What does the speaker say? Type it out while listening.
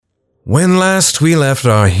When last we left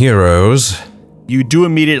our heroes... You do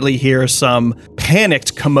immediately hear some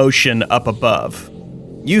panicked commotion up above.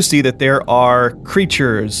 You see that there are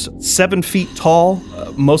creatures 7 feet tall.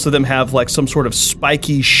 Most of them have like some sort of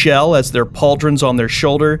spiky shell as their pauldrons on their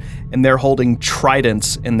shoulder, and they're holding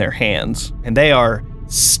tridents in their hands. And they are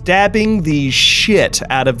stabbing the shit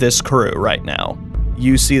out of this crew right now.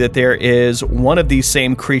 You see that there is one of these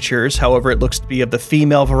same creatures, however, it looks to be of the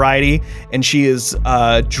female variety, and she is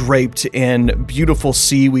draped in beautiful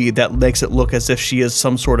seaweed that makes it look as if she is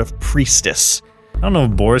some sort of priestess. I don't know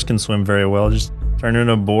if boars can swim very well. Just turn her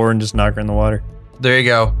into a boar and just knock her in the water. There you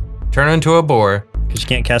go. Turn her into a boar. Because you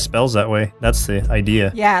can't cast spells that way. That's the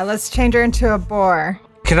idea. Yeah, let's change her into a boar.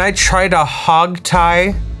 Can I try to hog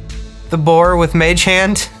tie the boar with Mage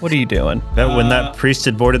Hand? What are you doing? When that priest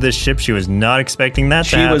had boarded this ship, she was not expecting that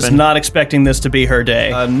to happen. She was not expecting this to be her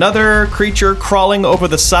day. Another creature crawling over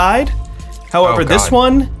the side. However, this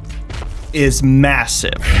one is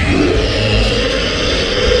massive.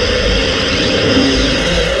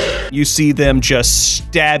 You see them just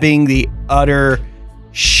stabbing the utter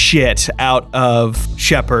shit out of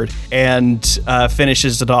Shepard and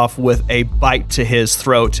finishes it off with a bite to his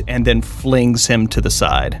throat and then flings him to the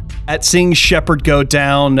side. At seeing Shepard go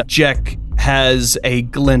down, Jack has a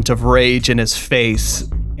glint of rage in his face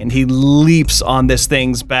and he leaps on this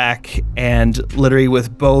thing's back and literally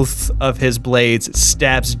with both of his blades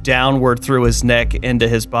stabs downward through his neck into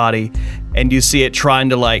his body, and you see it trying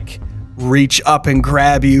to like reach up and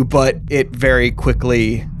grab you, but it very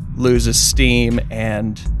quickly loses steam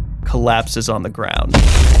and collapses on the ground.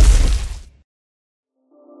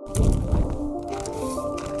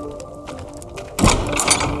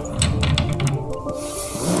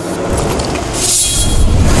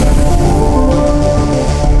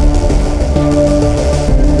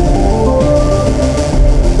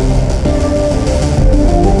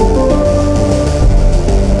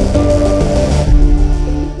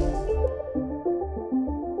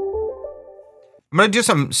 I'm gonna do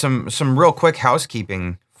some real quick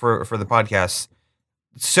housekeeping for the podcast.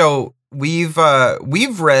 So we've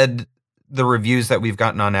read the reviews that we've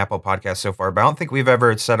gotten on Apple Podcasts so far, but I don't think we've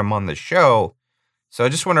ever said them on the show. So I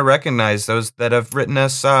just want to recognize those that have written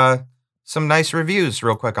us some nice reviews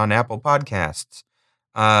real quick on Apple Podcasts.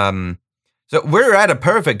 So we're at a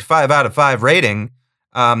perfect 5 out of 5 rating,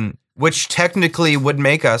 which technically would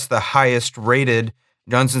make us the highest rated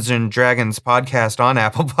Dungeons and Dragons podcast on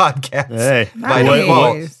Apple Podcasts. Hey, by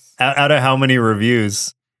default. Out of how many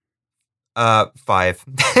reviews? 5.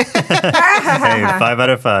 Hey, 5 out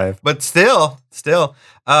of 5. But still. So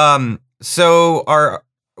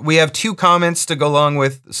we have 2 comments to go along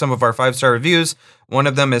with some of our 5-star reviews. One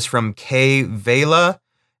of them is from K Vela,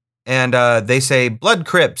 and they say, "Blood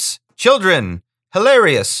Crypts, children,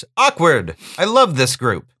 hilarious, awkward. I love this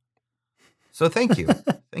group." So thank you.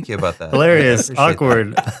 Thank you about that. Hilarious,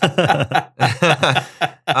 awkward. That.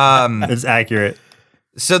 It's accurate.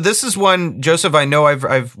 So this is one, Joseph, I know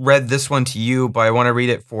I've read this one to you, but I want to read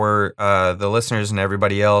it for the listeners and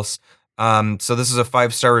everybody else. So this is a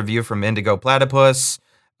 5-star review from Indigo Platypus.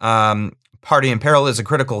 Party in Peril is a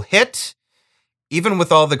critical hit. Even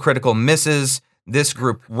with all the critical misses, this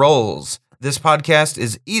group rolls. This podcast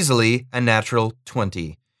is easily a natural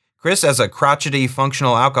 20. Chris, as a crotchety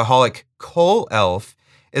functional alcoholic coal elf,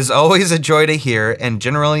 is always a joy to hear and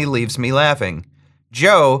generally leaves me laughing.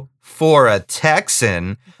 Joe, for a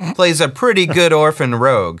Texan, plays a pretty good orphan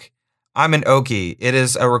rogue. I'm an Okie. It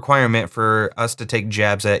is a requirement for us to take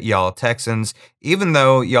jabs at y'all Texans, even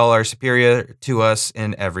though y'all are superior to us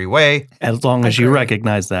in every way. As long as you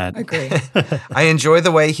recognize that. Agree. I enjoy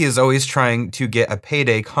the way he is always trying to get a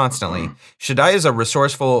payday constantly. Shaddai is a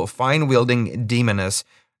resourceful, fine-wielding demoness.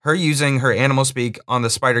 Her using her animal speak on the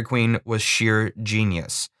Spider Queen was sheer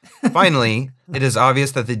genius. Finally, it is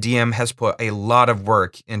obvious that the DM has put a lot of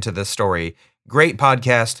work into this story. Great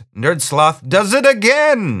podcast. Nerd Sloth does it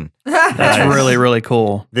again. That's really, really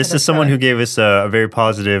cool. This is someone who gave us a very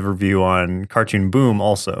positive review on Cartoon Boom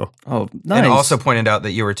also. Oh, nice. And also pointed out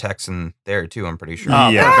that you were Texan there too, I'm pretty sure. Oh,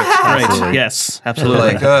 Yeah. perfect. Great. Absolutely. Yes,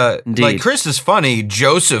 absolutely. Like, like Chris is funny,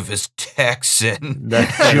 Joseph is Texan.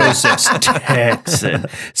 Joseph's Texan,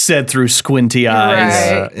 said through squinty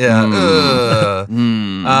eyes. Right. Yeah.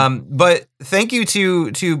 But thank you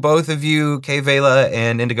to both of you, K Vela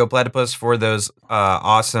and Indigo Platypus, for those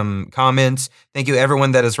awesome comments. Thank you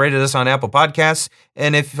everyone that has rated us on Apple Podcasts.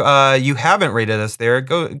 And if you haven't rated us there,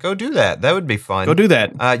 go do that. That would be fun. Go do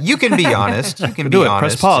that. You can be honest. You can Do be it.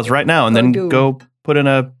 honest. Press pause right now and then go put in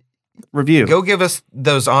a review. Go give us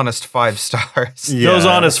those honest 5 stars. Yeah. Those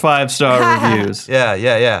honest 5-star reviews.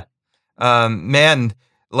 Yeah. Man,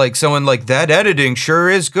 like someone like that editing sure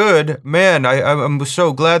is good, man. I'm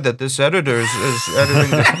so glad that this editor is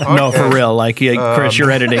editing this podcast. No, for real. Like, Chris,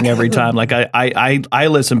 you're editing every time. Like, I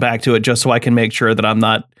listen back to it just so I can make sure that I'm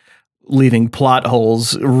not leaving plot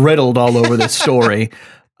holes riddled all over this story.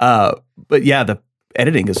 But yeah, the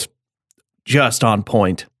editing is just on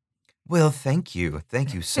point. Well, thank you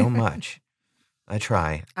so much. I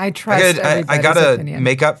try. I trust I gotta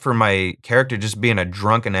make up for my character just being a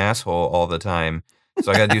drunken asshole all the time.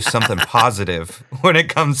 So I gotta do something positive when it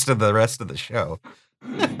comes to the rest of the show.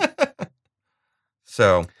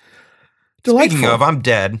 So, speaking of, I'm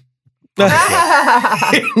dead. You're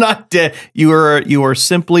not dead. You are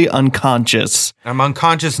simply unconscious. I'm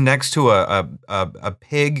unconscious next to a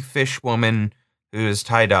pig fish woman who is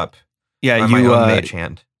tied up. Yeah, by my own mage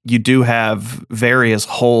hand. You do have various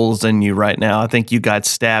holes in you right now. I think you got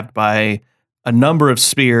stabbed by a number of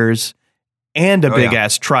spears and a big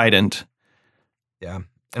ass trident. Yeah.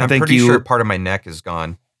 And I'm pretty sure part of my neck is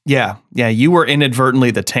gone. Yeah. Yeah. You were inadvertently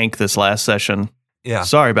the tank this last session. Yeah.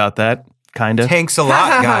 Sorry about that. Kind of. Thanks a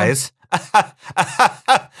lot, guys.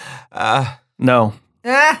 No.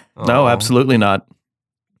 No, absolutely not.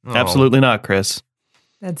 Oh. Absolutely not, Chris.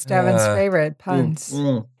 That's Devin's favorite puns.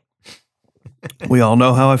 We all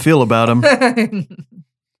know how I feel about him.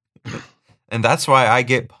 And that's why I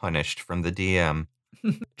get punished from the DM.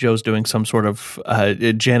 Joe's doing some sort of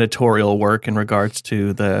janitorial work in regards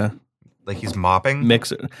to the Like he's mopping?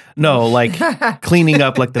 mixer. No, like cleaning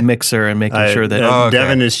up like the mixer and making sure that okay.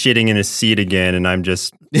 Devin is shitting in his seat again, and I'm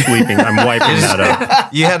just sweeping. I'm wiping that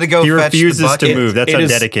up. You had to go He fetch the refuses bucket. to move. That's how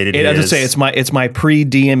dedicated he I have is. to say it's my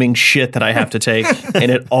pre-DMing shit that I have to take,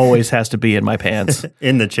 and it always has to be in my pants.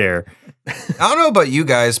 In the chair. I don't know about you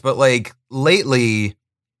guys, but like lately,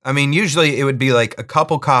 I mean, usually it would be like a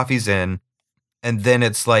couple coffees in, and then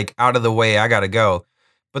it's like out of the way, I gotta go.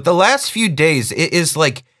 But the last few days, it is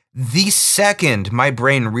like the second my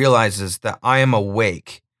brain realizes that I am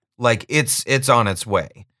awake, like it's on its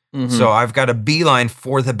way. Mm-hmm. So I've got a beeline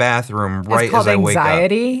for the bathroom right It's called as I wake up.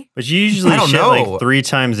 anxiety. But you usually I don't shit know. like 3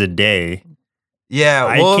 times a day. Yeah,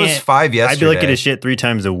 I well, it was can't- 5 yesterday. I'd be lucky to shit 3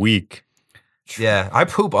 times a week. Yeah, I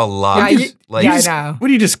poop a lot. Yeah, like, I know. What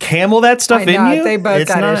do you just camel that stuff I know. in you? They both It's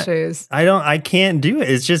got not- issues. I can't do it.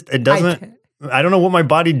 It's just, it I doesn't, can't. I don't know what my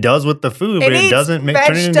body does with the food, but it eats doesn't make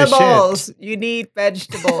turn it into vegetables. You need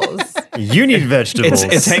vegetables. shit. You need vegetables.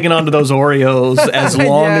 It's hanging on to those Oreos as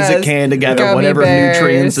long as it Yes. can to gather Gummy whatever bears.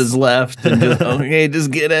 nutrients is left. And just, okay,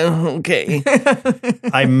 just get it. Okay.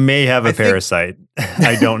 I may have a I think- parasite.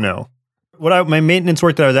 I don't know. My maintenance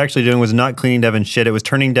work that I was actually doing was not cleaning Devin's shit. It was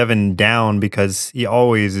turning Devin down because he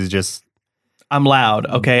always is just. I'm loud.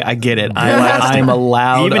 Okay, I get it. I'm a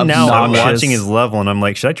loud, Even now, I'm obnoxious- watching his level and I'm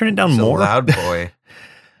like, should I turn it down he's a more? loud boy.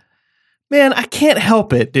 Man, I can't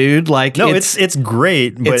help it, dude. Like, No, it's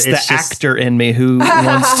great, but it's it's the just, actor in me who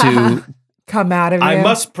wants to. Come out of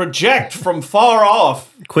you. project from far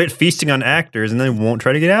off. quit feasting on actors and they won't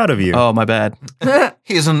try to get out of you. Oh, my bad.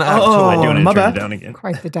 He's an Oh, I do want to my turn bad. it down again.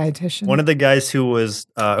 Quite the dietitian. One of the guys who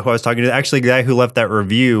I was talking to, actually the guy who left that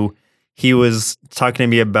review, he was talking to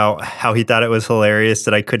me about how he thought it was hilarious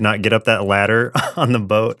that I could not get up that ladder on the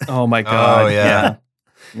boat. Oh, my God. Oh, yeah.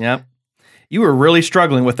 Yep. You were really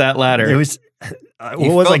struggling with that ladder. It was, what He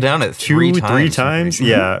was fell like down it 3 3 times? times.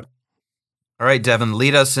 Yeah. All right, Devin,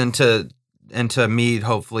 lead us into me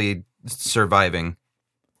hopefully surviving.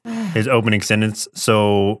 His opening sentence.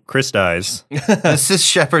 So Chris dies. This is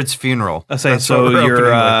Shepard's funeral. I say, That's so what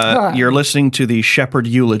we're opening with. you're listening to the Shepherd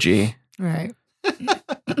eulogy. Right. All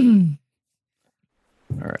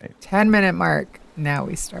right. 10-minute mark. Now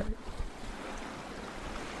we start.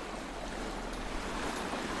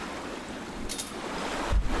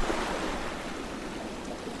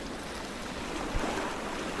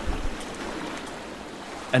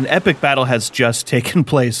 An epic battle has just taken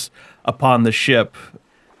place upon the ship.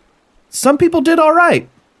 Some people did all right.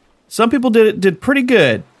 Some people did pretty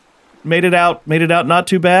good. Made it out not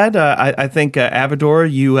too bad. I think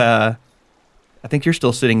Avador, I think you're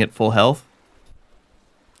still sitting at full health.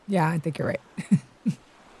 Yeah, I think you're right.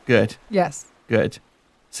 Good. Yes. Good.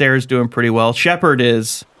 Sarah's doing pretty well. Shepard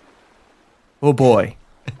is. Oh boy.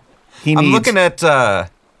 I'm looking at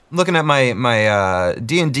my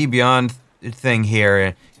D&D Beyond thing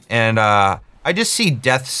here, and I just see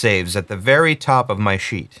death saves at the very top of my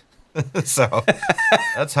sheet. So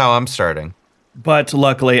that's how I'm starting. But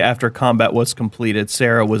luckily, after combat was completed,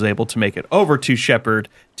 Sarah was able to make it over to Shepard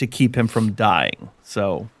to keep him from dying.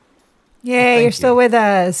 So, Yay, you're still with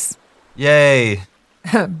us. Yay.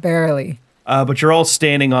 Barely. but you're all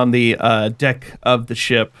standing on the deck of the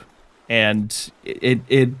ship, and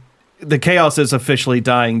the chaos is officially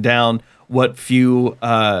dying down. what few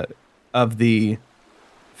of the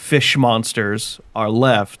fish monsters are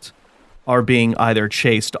left are being either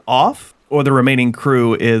chased off or the remaining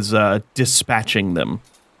crew is dispatching them.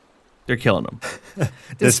 They're killing them.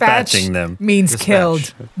 Dispatching them. means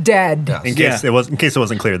killed, dead. Yeah. In case it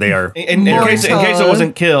wasn't clear, they are In case it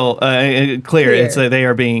wasn't clear, it's they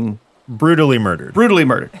are being brutally murdered. brutally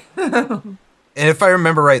murdered. And if I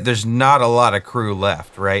remember right, there's not a lot of crew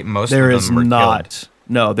left, right? Most There of is them were not. killed.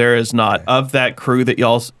 No, there is not. Of that crew that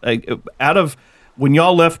y'all out of when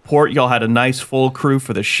y'all left port, y'all had a nice full crew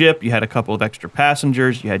for the ship. You had a couple of extra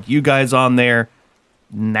passengers. You had you guys on there.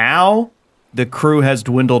 Now the crew has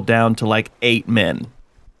dwindled down to like 8 men.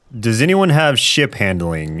 Does anyone have ship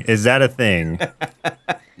handling? Is that a thing?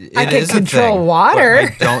 I can is a control thing, water.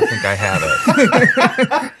 but I don't think I have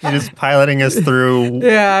it. You're just piloting us through.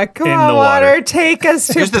 Yeah, come In on, the water. water. Take us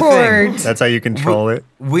to Here's the port. That's how you control it.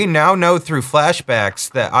 We now know through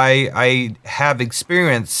flashbacks that I have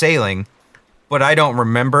experienced sailing, but I don't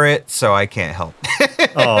remember it, so I can't help.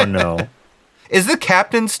 Oh no! Is the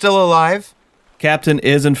captain still alive? Captain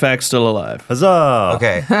is in fact still alive. Huzzah!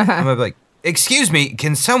 Okay. I'm gonna be like, excuse me,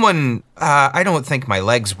 can someone, I don't think my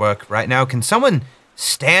legs work right now. Can someone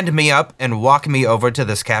stand me up and walk me over to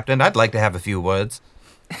this captain? I'd like to have a few words.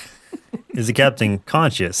 Is the captain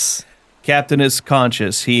conscious? Captain is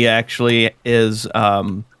conscious. He actually is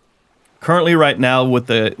currently right now with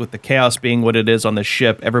the chaos being what it is on the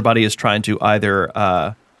ship. Everybody is trying to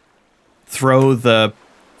either throw the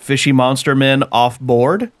fishy monster men off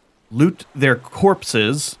board, loot their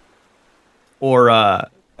corpses, or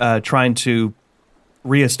trying to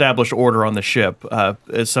reestablish order on the ship.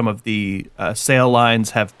 As some of the sail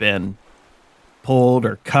lines have been pulled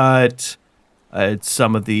or cut.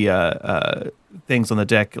 Some of the things on the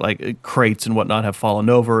deck, like crates and whatnot, have fallen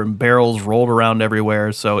over, and barrels rolled around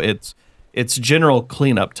everywhere. So it's general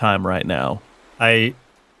cleanup time right now. I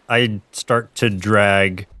start to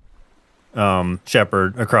drag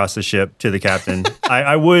Shepard across the ship to the captain.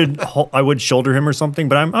 I would shoulder him or something,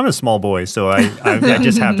 but I'm a small boy, so I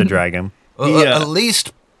just have to drag him. Well, Yeah. At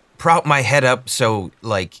least prop my head up so,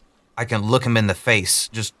 like, I can look him in the face.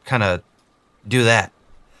 Just kind of do that.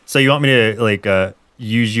 So you want me to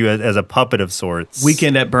use you as a puppet of sorts?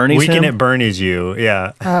 Weekend at Bernie's. Weekend him? at Bernie's, you,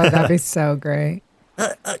 yeah. Oh, that'd be so great.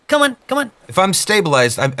 Come on. If I'm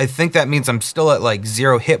stabilized, I think that means I'm still at, like,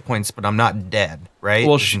 0 hit points, but I'm not dead, right?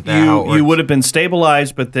 Well, Isn't that how it you works? would have been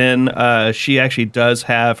stabilized, but then she actually does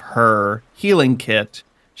have her healing kit.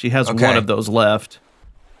 She has Okay. one of those left.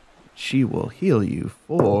 She will heal you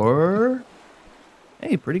for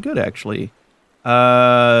pretty good actually.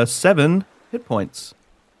 7 hit points.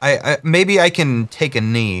 I maybe I can take a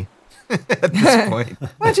knee at this point. Why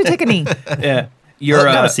don't you take a knee? Yeah, you're.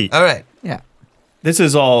 Have a seat. All right. Yeah. This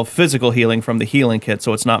is all physical healing from the healing kit,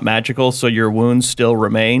 so it's not magical. So your wounds still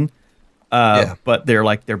remain, Yeah. but they're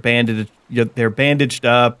bandaged. They're bandaged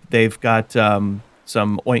up. They've got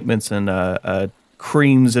some ointments and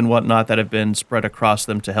creams and whatnot that have been spread across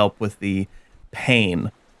them to help with the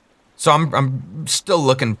pain. So I'm still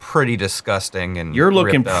looking pretty disgusting and You're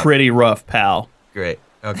looking ripped up. pretty rough, pal. Great.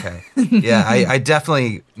 Okay. Yeah, I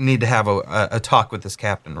definitely need to have a talk with this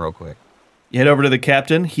captain real quick. You head over to the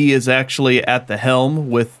captain. He is actually at the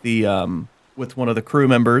helm with the with one of the crew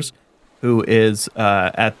members, who is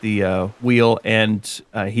at the wheel, and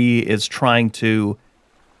he is trying to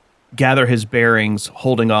gather his bearings,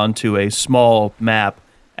 holding on to a small map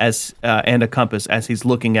as and a compass as he's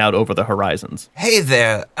looking out over the horizons. Hey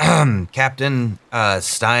there, Captain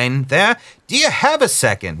Stein. There. Do you have a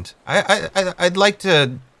second? I'd like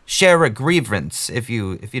to share a grievance if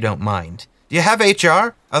you don't mind. Do you have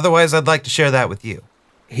HR? Otherwise, I'd like to share that with you.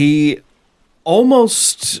 He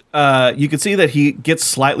almost, you can see that he gets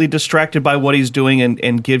slightly distracted by what he's doing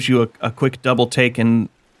and gives you a quick double take and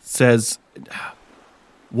says,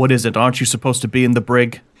 "What is it? Aren't you supposed to be in the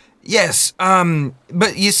brig?" Yes,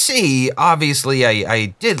 but you see, obviously I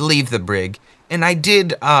did leave the brig, and I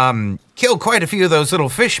did, kill quite a few of those little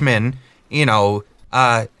fishmen, you know.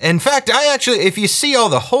 In fact, I actually, if you see all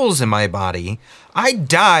the holes in my body, I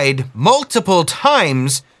died multiple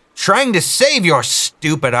times trying to save your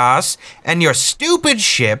stupid ass and your stupid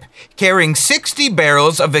ship carrying 60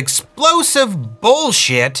 barrels of explosive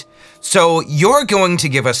bullshit. So you're going to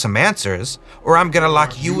give us some answers, or I'm gonna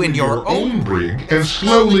lock you in your own brig and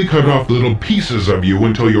slowly cut off little pieces of you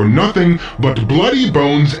until you're nothing but bloody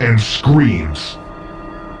bones and screams.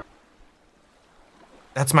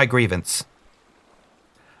 That's my grievance.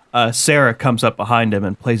 Sarah comes up behind him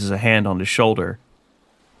and places a hand on his shoulder.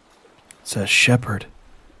 Says, "Shepard,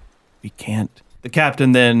 we can't." The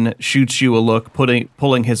captain then shoots you a look,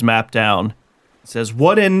 pulling his map down, He says,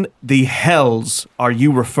 "What in the hells are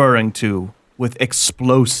you referring to with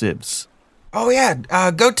explosives?" Oh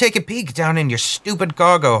yeah, go take a peek down in your stupid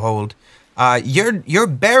cargo hold. You're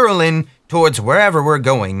barreling towards wherever we're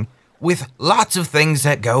going with lots of things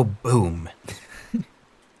that go boom.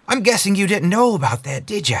 I'm guessing you didn't know about that,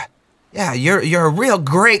 did ya? Yeah, you're a real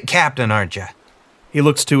great captain, aren't ya? He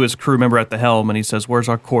looks to his crew member at the helm and he says, "Where's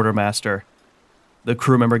our quartermaster?" The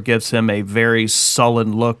crew member gives him a very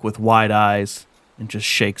sullen look with wide eyes and just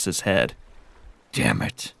shakes his head. "Damn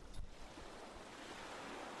it."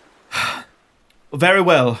 "Very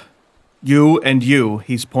well. You and you,"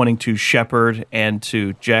 he's pointing to Shepard and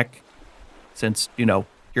to Jack, since,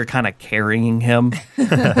 you're kind of carrying him.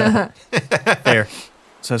 Fair.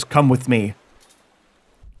 Says, "Come with me."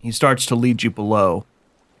 He starts to lead you below.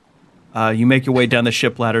 You make your way down the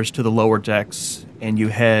ship ladders to the lower decks, and you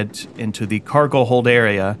head into the cargo hold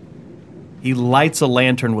area. He lights a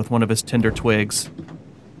lantern with one of his tinder twigs.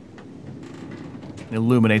 It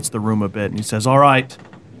illuminates the room a bit, and he says, "All right,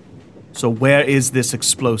 so where is this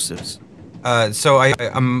explosives?" So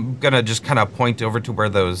I'm gonna just kind of point over to where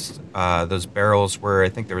those barrels were. I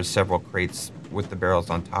think there was several crates with the barrels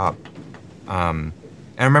on top. And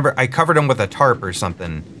I remember I covered them with a tarp or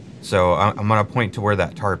something. So I'm gonna point to where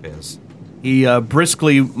that tarp is. He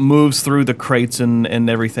briskly moves through the crates and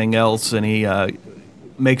everything else, and he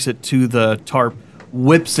makes it to the tarp,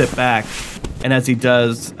 whips it back, and as he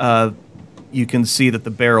does, you can see that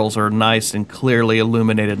the barrels are nice and clearly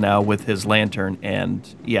illuminated now with his lantern,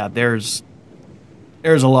 and yeah, there's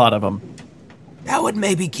a lot of them. That would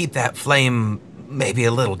maybe keep that flame maybe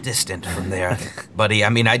a little distant from there, buddy. I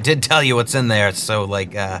mean, I did tell you what's in there, so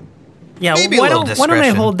Yeah, maybe a why little don't I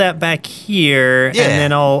discretion. hold that back here, Yeah. and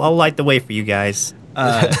then I'll light the way for you guys.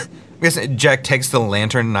 Jack takes the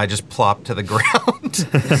lantern and I just plop to the ground.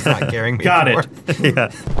 He's not carrying me. Got anymore. it.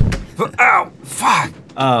 Yeah. Ow! Fuck!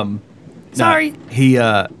 Sorry.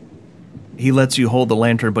 He lets you hold the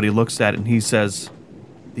lantern, but he looks at it and he says,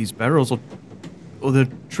 "These barrels they're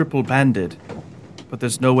triple banded, but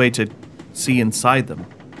there's no way to see inside them."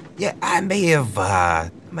 Yeah, I may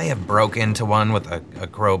have broke into one with a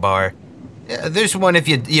crowbar. Yeah, there's one if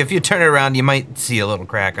you turn it around, you might see a little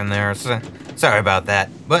crack in there. So, sorry about that,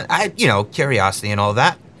 but curiosity and all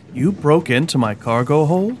that. "You broke into my cargo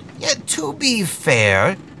hold?" Yeah, to be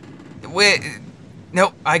fair,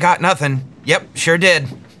 nope, I got nothing. Yep, sure did.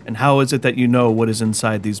 "And how is it that you know what is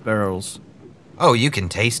inside these barrels?" Oh, you can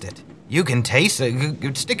taste it. You can taste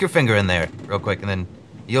it. Stick your finger in there real quick, and then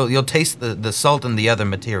you'll taste the salt and the other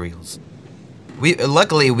materials.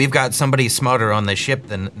 Luckily we've got somebody smarter on the ship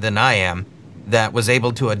than I am that was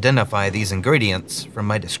able to identify these ingredients from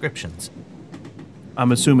my descriptions.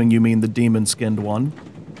 I'm assuming you mean the demon-skinned one.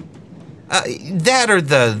 That or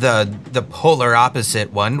the polar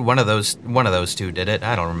opposite one. One of those two did it.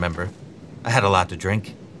 I don't remember. I had a lot to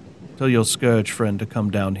drink. Tell your Scourge friend to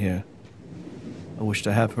come down here. I wish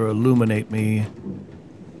to have her illuminate me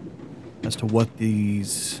as to what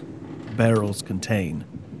these barrels contain.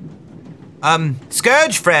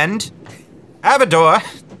 Scourge friend, Avador,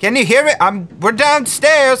 can you hear me? We're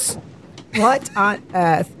downstairs. What on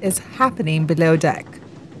earth is happening below deck?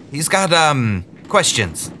 He's got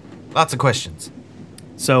questions, lots of questions.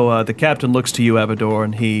 So the captain looks to you, Avador,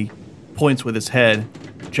 and he points with his head,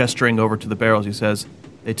 gesturing over to the barrels. He says,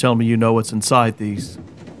 "They tell me you know what's inside these."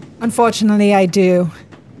 Unfortunately, I do.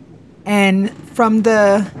 And from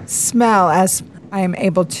the smell, as I am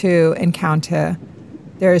able to encounter,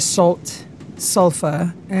 there is salt,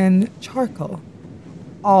 sulfur, and charcoal.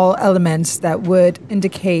 All elements that would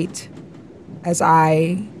indicate, as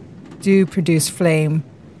I do produce flame,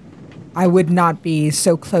 I would not be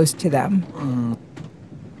so close to them.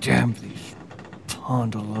 Damn these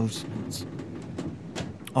Pondalosians.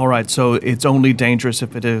 All right, so it's only dangerous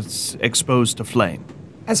if it is exposed to flame.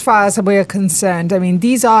 As far as we're concerned, I mean,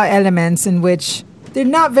 these are elements in which they're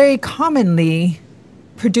not very commonly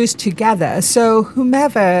produced together. So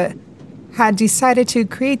whomever had decided to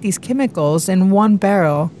create these chemicals in one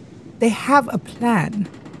barrel, they have a plan.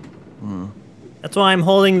 That's why I'm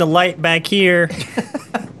holding the light back here.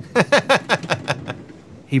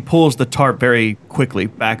 He pulls the tarp very quickly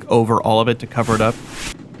back over all of it to cover it up.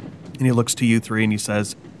 And he looks to you three and he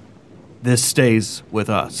says, "This stays with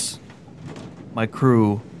us. My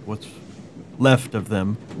crew, what's left of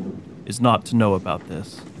them, is not to know about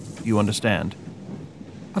this. You understand?"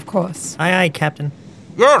 Of course. Aye, aye, Captain.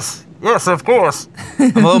 Yes, of course.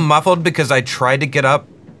 I'm a little muffled because I tried to get up,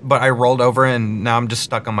 but I rolled over and now I'm just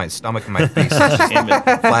stuck on my stomach and my face is just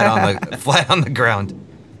flat on the ground.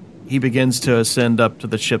 He begins to ascend up to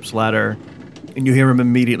the ship's ladder, and you hear him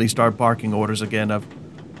immediately start barking orders again of,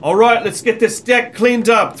 All right, let's get this deck cleaned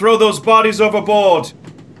up. Throw those bodies overboard.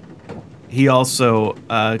 He also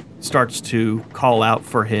starts to call out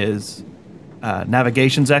for his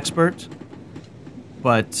navigations expert.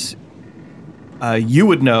 But you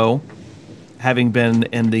would know, having been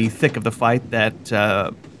in the thick of the fight, that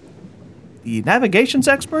the navigations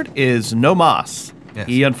expert is no mas. Yes.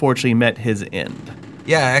 He unfortunately met his end.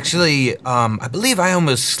 Yeah, actually, I believe I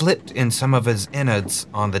almost slipped in some of his innards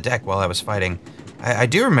on the deck while I was fighting. I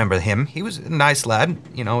do remember him. He was a nice lad,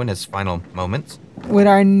 in his final moments. Would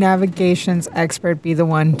our navigations expert be the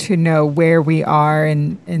one to know where we are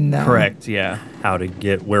in the... Correct, yeah. How to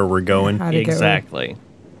get where we're going. How to get Exactly.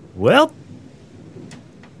 Well,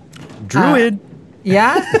 druid.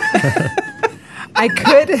 Yeah? I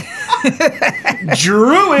could...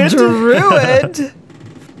 Druid! Druid!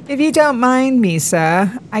 If you don't mind me,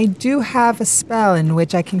 sir, I do have a spell in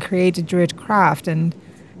which I can create a druid craft and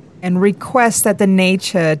request that the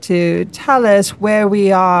nature to tell us where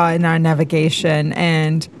we are in our navigation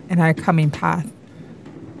and in our coming path.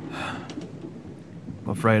 I'm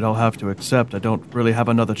afraid I'll have to accept. I don't really have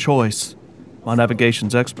another choice. My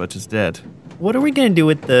navigations expert is dead. What are we going to do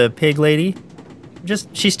with the pig lady?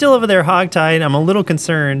 She's still over there hogtied. I'm a little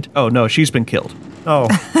concerned. Oh, no, she's been killed. Oh,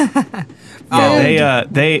 Yeah,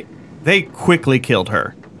 they quickly killed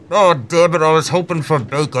her. Oh, damn it, I was hoping for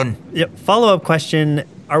bacon. yep. Follow-up question.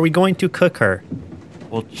 Are we going to cook her?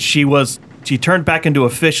 Well, she turned back into a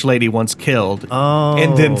fish lady once killed. Oh.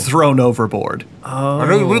 And then thrown overboard. Oh. I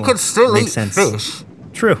mean, we could still Makes eat sense. fish.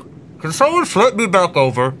 True. Can someone flip me back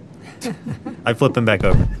over? I flip him back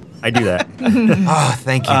over. I do that. Oh,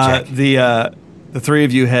 thank you, Jack. The three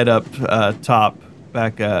of you head up top,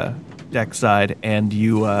 back deck side, and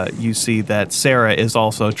you see that Sarah is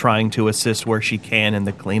also trying to assist where she can in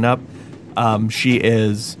the cleanup. She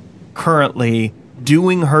is currently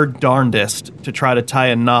doing her darndest to try to tie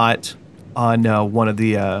a knot on one of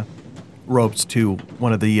the ropes to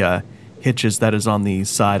one of the hitches that is on the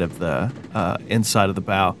side of the inside of the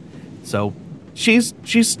bow. So she's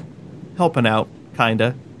helping out,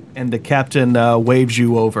 kinda. And the captain waves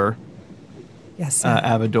you over, Yes, sir.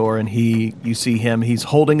 Avador, and you see him. He's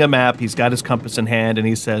holding a map. He's got his compass in hand, and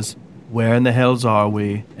he says, "Where in the hells are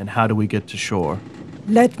we, and how do we get to shore?"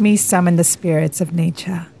 Let me summon the spirits of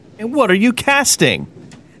nature. And what are you casting?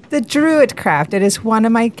 The druid craft, it is one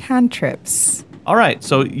of my cantrips. All right,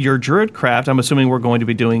 so your druid craft. I'm assuming we're going to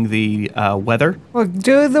be doing the weather. We'll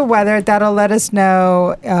do the weather. That'll let us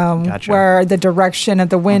know Gotcha. where the direction of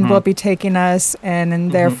the wind will be taking us,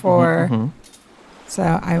 and therefore... So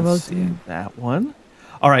I will do... That one.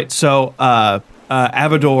 All right, so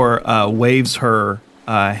Avador waves her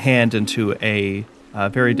hand into a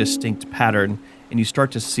very distinct pattern, and you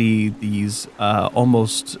start to see these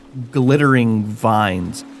almost glittering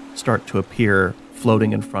vines start to appear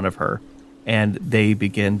floating in front of her, and they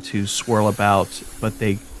begin to swirl about, but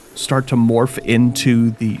they start to morph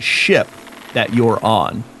into the ship that you're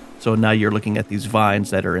on. So now you're looking at these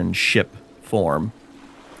vines that are in ship form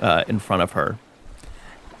in front of her.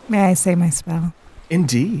 May I say my spell?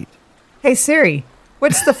 Indeed. Hey Siri,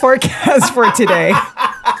 what's the forecast for today?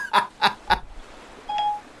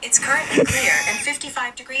 It's currently clear and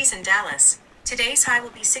 55 degrees in Dallas. Today's high will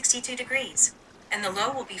be 62 degrees, and the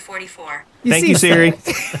low will be 44. Thank you, Siri.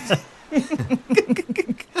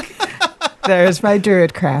 There's my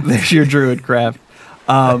druid craft. There's your druid craft.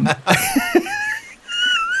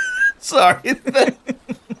 Sorry. That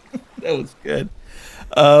was good.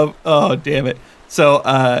 Oh, damn it. So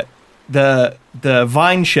the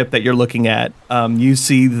vine ship that you're looking at, you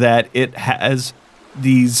see that it has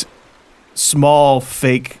these small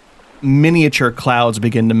fake miniature clouds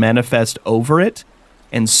begin to manifest over it,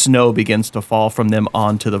 and snow begins to fall from them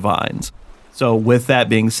onto the vines. So with that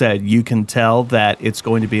being said, you can tell that it's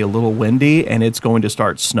going to be a little windy and it's going to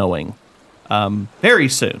start snowing very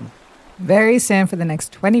soon. Very soon for the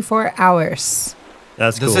next 24 hours.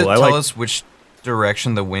 That's Does cool. it I tell like. us which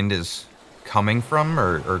direction the wind is coming from,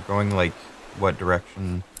 or going like what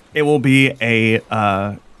direction? It will be a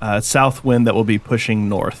south wind that will be pushing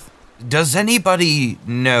north. Does anybody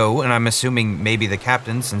know, and I'm assuming maybe the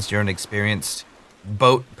captain, since you're an experienced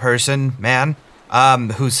boat person, man,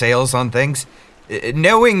 who sails on things,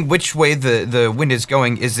 knowing which way the wind is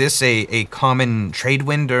going, is this a common trade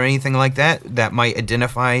wind or anything like that might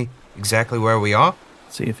identify exactly where we are?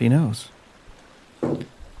 See if he knows.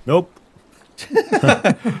 Nope.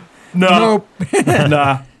 No.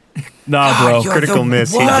 Nah, bro. You're critical the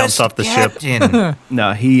miss. He jumps off the ship. ship.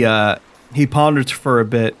 No, he ponders for a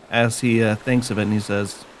bit as he thinks of it, and he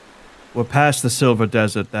says, "We're past the Silver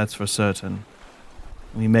Desert, that's for certain.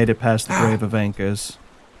 We made it past the Grave of Anchors.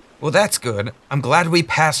 Well, that's good. I'm glad we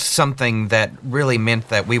passed something that really meant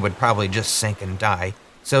that we would probably just sink and die.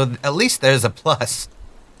 So at least there's a plus.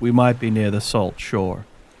 We might be near the salt shore,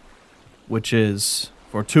 which is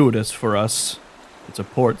fortuitous for us. It's a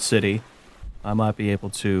port city. I might be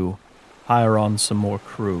able to hire on some more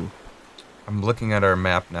crew. I'm looking at our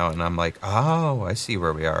map now, and I'm like, oh, I see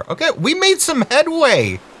where we are. Okay, we made some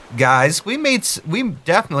headway, guys. We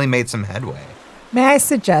definitely made some headway. May I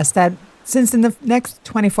suggest that since in the next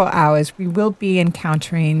 24 hours we will be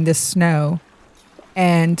encountering the snow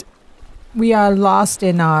and we are lost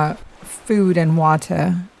in our food and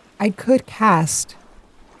water, I could cast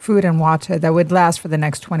food and water that would last for the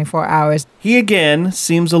next 24 hours. He again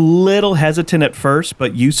seems a little hesitant at first,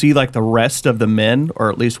 but you see like the rest of the men, or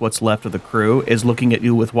at least what's left of the crew, is looking at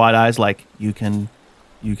you with wide eyes like you can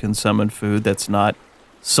summon food that's not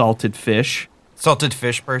salted fish. Salted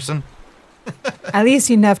fish person? At least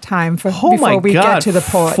enough time for Oh before my we God, get to the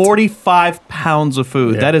port. 45 pounds of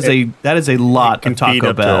food. Yeah, that is a lot Can of Taco feed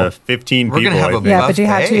up Bell. to 15 We're people. gonna have I a think. Yeah, but you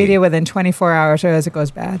have to buffet. eat it within 24 hours or else it goes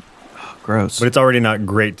bad. Gross. But it's already not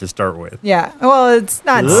great to start with. Yeah. Well, it's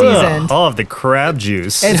not Ugh, seasoned. all of the crab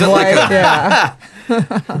juice. It's white. Yeah.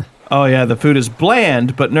 Oh yeah, the food is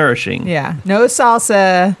bland but nourishing. Yeah. No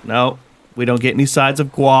salsa. No, we don't get any sides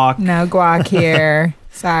of guac. No guac here.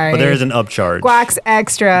 Sorry. But there is an upcharge. Guac's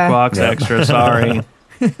extra. Guac's extra. Sorry.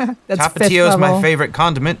 That's fish Tapatio is my level. favorite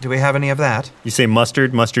condiment. Do we have any of that? You say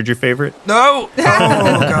mustard? Mustard your favorite? No!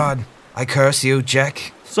 Oh, God. I curse you,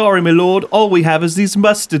 Jack. Sorry, my lord. All we have is these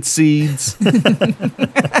mustard seeds.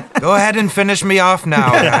 Go ahead and finish me off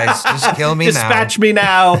now, guys. Just kill me Dispatch me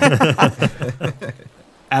now.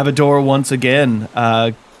 Avador once again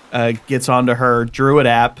gets onto her Druid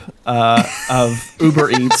app of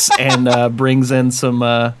Uber Eats and brings in some.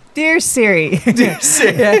 Dear Siri.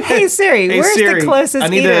 Siri. Yeah. Hey Siri, Hey, where's Siri, the closest I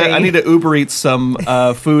need eatery? to Uber Eats some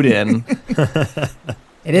food in.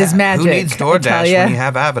 It is now. magic. Who needs I tell DoorDash ya. when you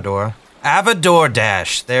have Avador? Avador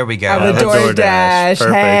Dash. There we go. Avador DoorDash. Dash.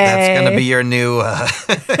 Perfect. Hey. That's going to be your new,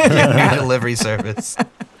 your new delivery service.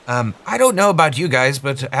 I don't know about you guys,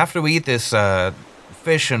 but after we eat this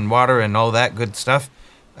fish and water and all that good stuff,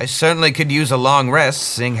 I certainly could use a long rest,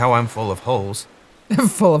 seeing how I'm full of holes.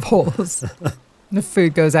 full of holes. The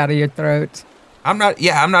food goes out of your throat. I'm not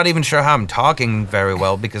even sure how I'm talking very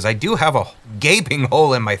well because I do have a gaping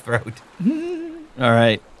hole in my throat. All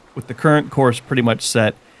right. With the current course pretty much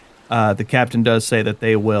set, the captain does say that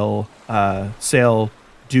they will sail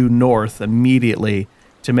due north immediately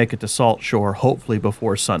to make it to Salt Shore, hopefully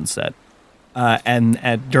before sunset.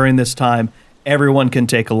 And during this time, everyone can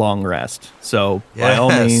take a long rest. So by all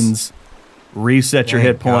Yes. means, reset your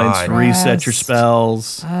Thank hit points, God. reset your Rest.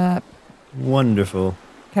 spells. Wonderful.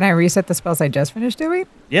 Can I reset the spells I just finished doing?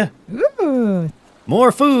 Yeah. Ooh.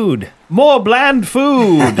 More food. More bland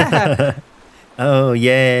food. Oh,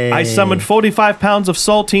 yay. I summoned 45 pounds of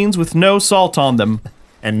saltines with no salt on them.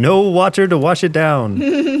 And no water to wash it down.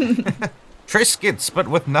 Triscuits, but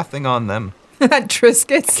with nothing on them.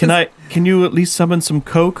 Triscuits. Can you at least summon some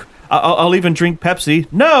Coke? I'll even drink Pepsi.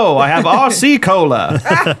 No, I have RC Cola.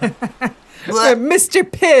 Mr.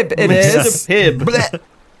 Pibb, it is. Mr. Pibb.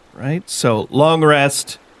 Right? So, long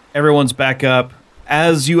rest. Everyone's back up.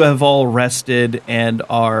 As you have all rested and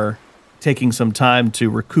are taking some time to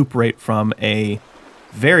recuperate from a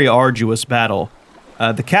very arduous battle,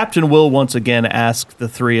 the captain will once again ask the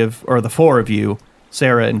four of you,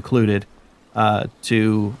 Sarah included,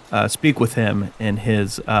 to speak with him in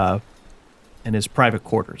his private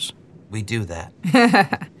quarters. We do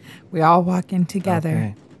that. We all walk in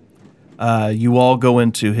together. Okay. You all go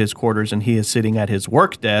into his quarters, and he is sitting at his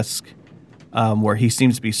work desk, where he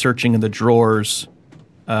seems to be searching in the drawers,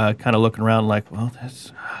 kind of looking around like, well, I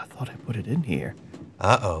thought I put it in here.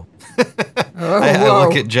 Uh-oh. Oh, I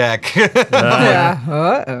look at Jack. Yeah.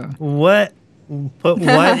 Uh-oh. What? Put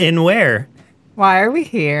what in where? Why are we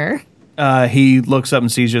here? He looks up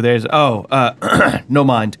and sees you there. He's, no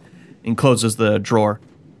mind, and closes the drawer.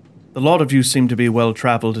 The lot of you seem to be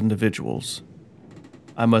well-traveled individuals.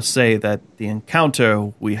 I must say that the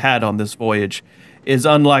encounter we had on this voyage is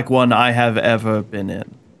unlike one I have ever been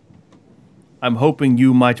in. I'm hoping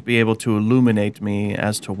you might be able to illuminate me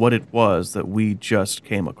as to what it was that we just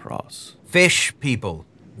came across. Fish people.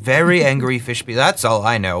 Very angry fish people. That's all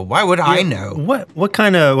I know. Why would I know? What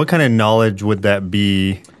kind of knowledge would that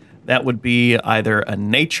be? That would be either a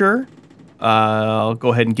nature. I'll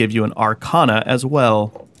go ahead and give you an arcana as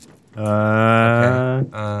well.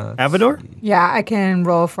 Avador? Yeah, I can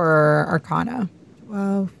roll for Arcana.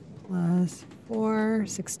 12 plus 4,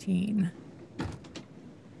 16.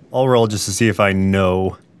 I'll roll just to see if I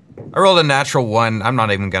know. I rolled a natural 1. I'm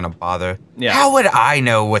not even gonna bother. Yeah. How would I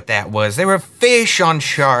know what that was? They were fish on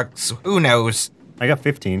sharks. Who knows? I got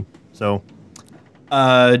 15. So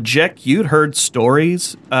Jack, you'd heard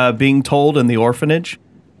stories being told in the orphanage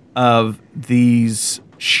of these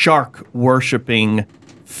shark-worshipping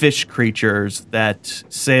fish creatures that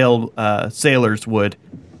sailors would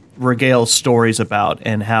regale stories about,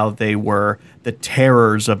 and how they were the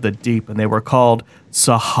terrors of the deep, and they were called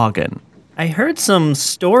Sahagin. I heard some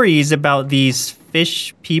stories about these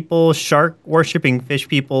fish people, shark worshipping fish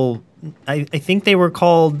people. I think they were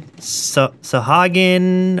called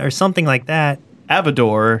Sahagin or something like that.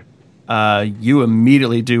 Avador, you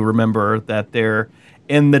immediately do remember that they're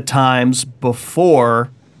in the times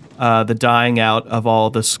before the dying out of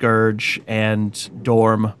all the Scourge and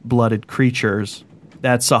Dorm blooded creatures,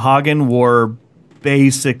 that Sahagin were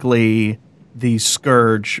basically the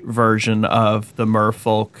Scourge version of the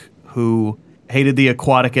merfolk who hated the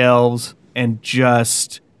aquatic elves and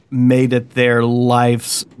just made it their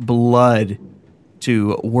life's blood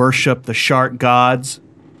to worship the shark gods.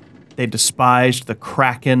 They despised the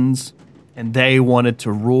krakens, and they wanted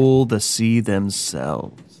to rule the sea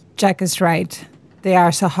themselves. Jack is right. They are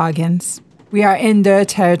Sahagins. We are in their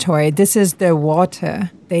territory. This is their water.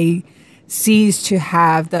 They cease to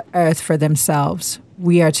have the earth for themselves.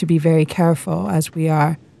 We are to be very careful as we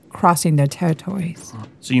are crossing their territories.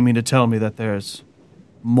 So you mean to tell me that there's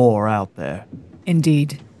more out there?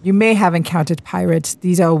 Indeed. You may have encountered pirates.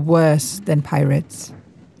 These are worse than pirates.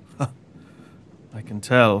 I can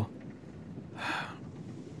tell.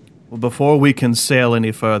 Well, before we can sail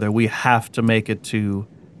any further, I have to make it to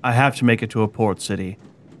a port city.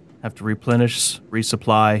 I have to replenish,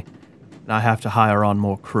 resupply, and I have to hire on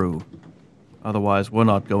more crew. Otherwise, we're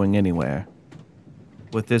not going anywhere.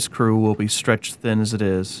 With this crew, we'll be stretched thin as it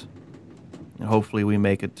is. And hopefully we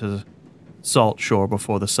make it to Salt Shore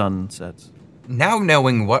before the sun sets. Now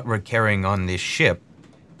knowing what we're carrying on this ship,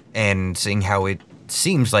 and seeing how it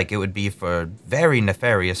seems like it would be for very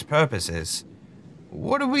nefarious purposes,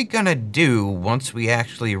 what are we gonna do once we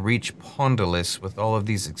actually reach Pondalus with all of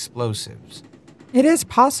these explosives? It is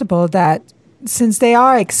possible that since they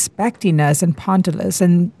are expecting us in Pondalus,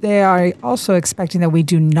 and they are also expecting that we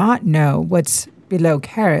do not know what's below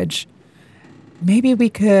carriage, maybe we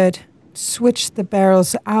could switch the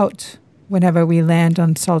barrels out whenever we land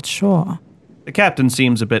on Salt Shore. The captain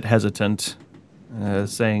seems a bit hesitant,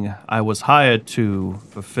 saying, I was hired to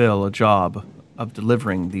fulfill a job of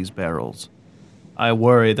delivering these barrels. I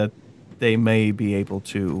worry that they may be able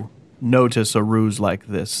to notice a ruse like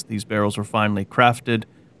this. These barrels were finely crafted.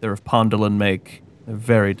 They're of Pondolan make. They're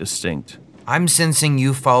very distinct. I'm sensing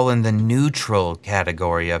you fall in the neutral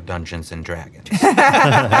category of Dungeons and Dragons.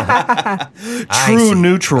 True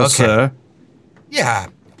neutral, sir. Yeah,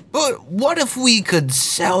 but what if we could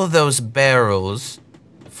sell those barrels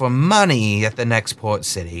for money at the next port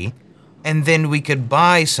city, and then we could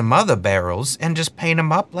buy some other barrels and just paint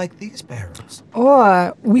them up like these barrels?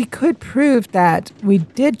 Or we could prove that we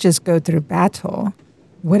did just go through battle.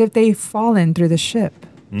 What if they've fallen through the ship?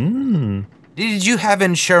 Did you have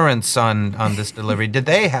insurance on this delivery? Did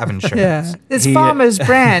they have insurance? Yeah, it's Farmer's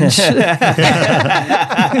Branch.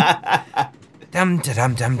 Dum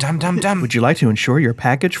dum dum dum dum dum. Would you like to insure your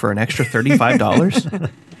package for an extra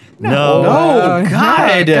 $35? No. Oh,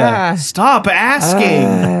 God. God. Stop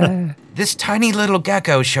asking. This tiny little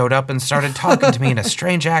gecko showed up and started talking to me in a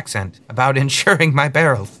strange accent about insuring my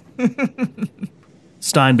barrels.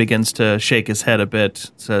 Stein begins to shake his head a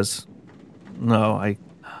bit, says, No,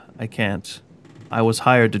 I can't. I was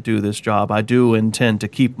hired to do this job. I do intend to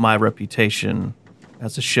keep my reputation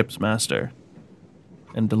as a ship's master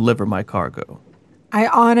and deliver my cargo. I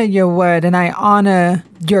honor your word and I honor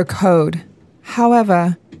your code.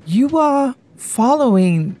 However, you are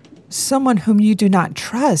following someone whom you do not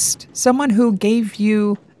trust, someone who gave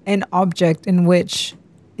you an object in which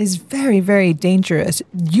is very, very dangerous.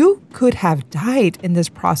 You could have died in this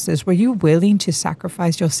process. Were you willing to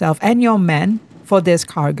sacrifice yourself and your men for this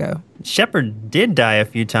cargo? Shepard did die a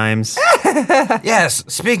few times. Yes,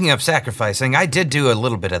 speaking of sacrificing, I did do a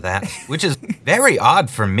little bit of that, which is very odd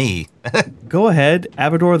for me. Go ahead,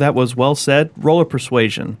 Abador, that was well said. Roll a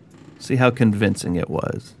persuasion. See how convincing it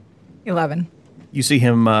was. 11. You see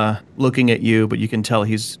him looking at you, but you can tell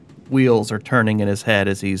his wheels are turning in his head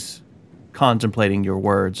as he's contemplating your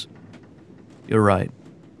words. You're right.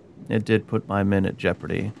 It did put my men at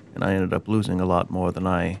jeopardy, and I ended up losing a lot more than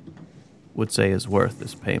I would say is worth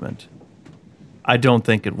this payment. I don't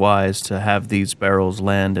think it wise to have these barrels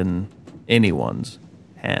land in anyone's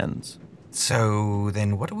hands. So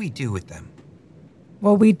then what do we do with them?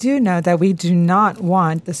 Well, we do know that we do not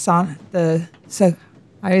want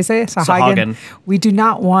How do you say it? Sahagin. We do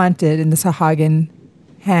not want it in the Sahagin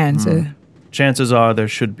hands. Chances are there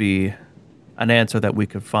should be an answer that we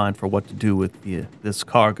could find for what to do with this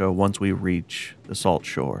cargo once we reach the salt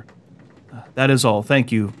shore. That is all.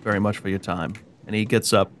 Thank you very much for your time. And he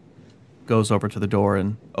gets up, goes over to the door,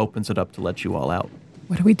 and opens it up to let you all out.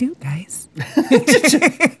 What do we do, guys?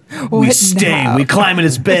 We stay. now? We climb in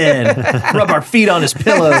his bed, rub our feet on his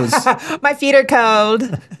pillows. My feet are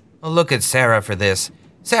cold. Well, look at Sarah for this.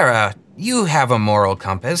 Sarah, you have a moral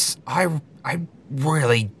compass. I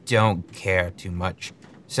really don't care too much.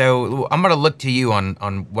 So I'm going to look to you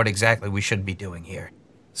on what exactly we should be doing here.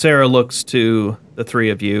 Sarah looks to the three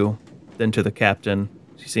of you, then to the captain.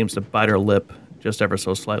 She seems to bite her lip just ever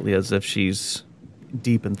so slightly as if she's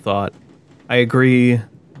deep in thought. I agree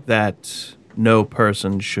that no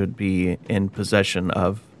person should be in possession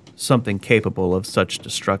of something capable of such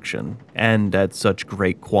destruction, and at such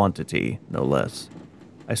great quantity, no less.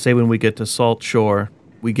 I say when we get to Salt Shore,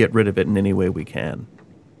 we get rid of it in any way we can,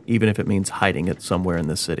 even if it means hiding it somewhere in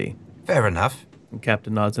the city. Fair enough. And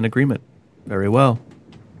Captain nods in agreement. Very well.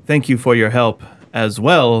 Thank you for your help, as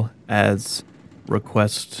well as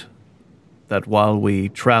request that while we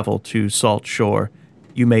travel to Salt Shore,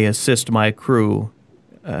 you may assist my crew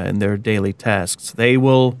in their daily tasks. They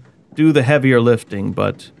will do the heavier lifting,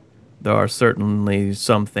 but there are certainly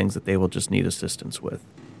some things that they will just need assistance with.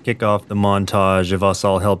 Kick off the montage of us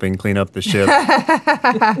all helping clean up the ship.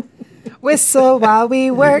 Whistle while we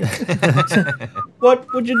work.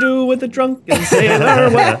 What would you do with a drunken sailor?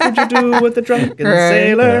 What would you do with a drunken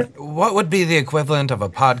sailor? What would be the equivalent of a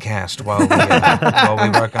podcast while we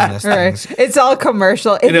work on this things? It's all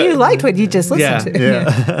commercial. If you liked what you just listened to.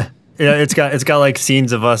 Yeah. Yeah, it's got like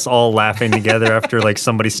scenes of us all laughing together after like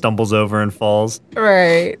somebody stumbles over and falls.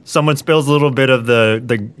 Right. Someone spills a little bit of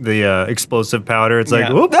the explosive powder. It's like,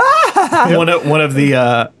 Yeah. whoop. One of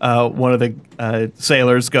the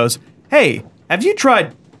sailors goes, "Hey, have you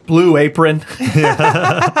tried Blue Apron?"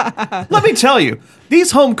 Let me tell you, these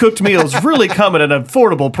home cooked meals really come at an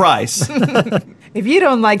affordable price. If you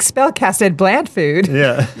don't like spell-casted bland food,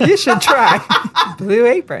 Yeah. you should try Blue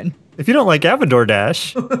Apron. If you don't like Avador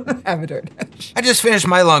Dash, Avador. I just finished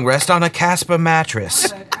my long rest on a Caspa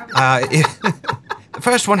mattress. The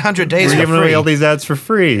first 100 days we're for giving away free. all these ads for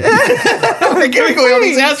free. We're giving away all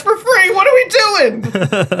these ads for free. What are we doing?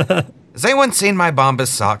 Has anyone seen my Bombas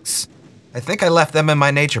socks? I think I left them in my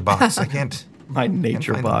nature box. I can't. My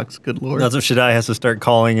nature find box. Good lord. That's what Shaddai has to start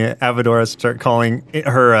calling it. Avador has to start calling it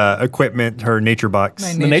her equipment her nature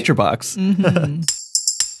box. The nature box.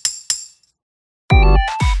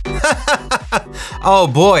 Oh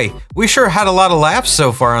boy, we sure had a lot of laughs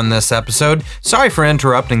so far on this episode. Sorry for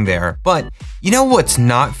interrupting there, but you know what's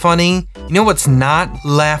not funny? You know what's not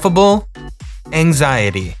laughable?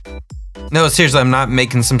 Anxiety. No, seriously, I'm not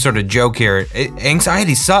making some sort of joke here.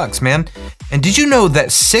 Anxiety sucks, man. And did you know that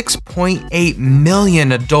 6.8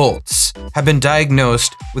 million adults have been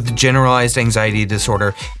diagnosed with generalized anxiety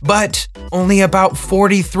disorder, but only about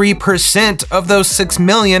 43% of those 6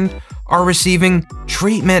 million are receiving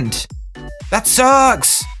treatment? That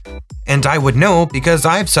sucks! And I would know because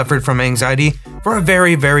I've suffered from anxiety for a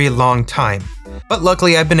very, very long time. But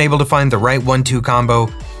luckily, I've been able to find the right 1-2 combo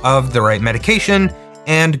of the right medication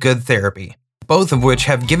and good therapy, both of which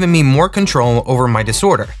have given me more control over my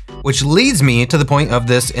disorder, which leads me to the point of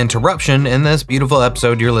this interruption in this beautiful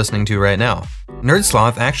episode you're listening to right now. Nerd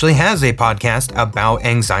Sloth actually has a podcast about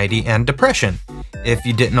anxiety and depression, if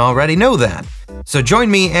you didn't already know that. So join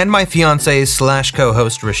me and my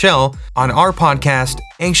fiancée/co-host Rochelle on our podcast,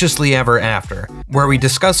 Anxiously Ever After, where we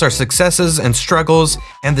discuss our successes and struggles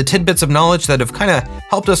and the tidbits of knowledge that have kind of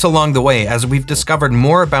helped us along the way as we've discovered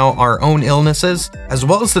more about our own illnesses, as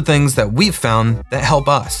well as the things that we've found that help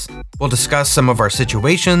us. We'll discuss some of our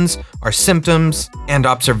situations, our symptoms, and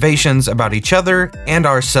observations about each other and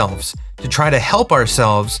ourselves to try to help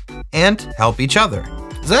ourselves and help each other.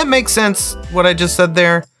 Does that make sense, what I just said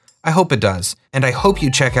there? I hope it does, and I hope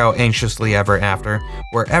you check out Anxiously Ever After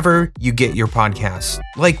wherever you get your podcasts.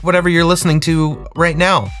 Like whatever you're listening to right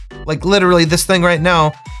now. Like literally this thing right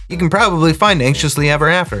now, you can probably find Anxiously Ever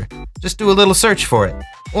After. Just do a little search for it.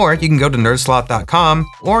 Or you can go to nerdsloth.com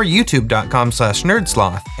or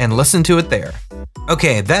youtube.com/nerdsloth and listen to it there.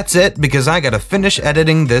 Okay, that's it because I gotta finish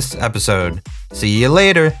editing this episode. See you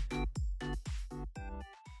later.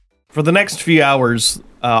 For the next few hours,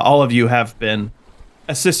 all of you have been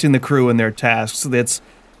assisting the crew in their tasks. It's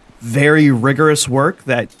very rigorous work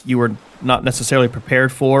that you were not necessarily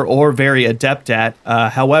prepared for or very adept at.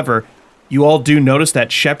 However, you all do notice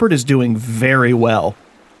that Shepard is doing very well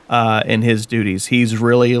in his duties. He's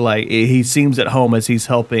really he seems at home as he's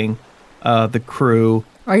helping the crew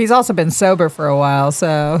Well, he's also been sober for a while,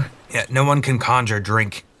 so Yeah, no one can conjure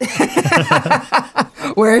drink.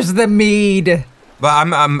 where's the mead? But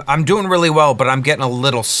I'm doing really well, but I'm getting a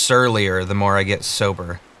little surlier the more I get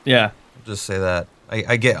sober. Yeah. I'll just say that.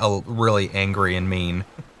 I get really angry and mean.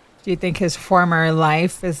 Do you think his former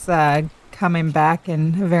life is coming back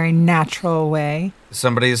in a very natural way?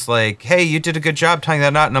 Somebody's like, hey, you did a good job tying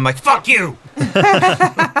that knot. And I'm like, fuck you!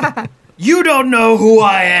 You don't know who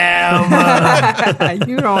I am.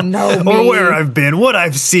 You don't know me. Or where I've been, what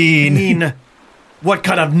I've seen. What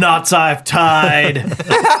kind of knots I've tied.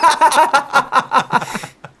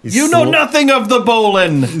 You know nothing of the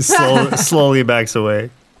Bolin. Slowly backs away.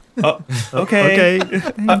 Okay.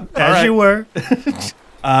 As you were.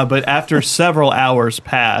 But after several hours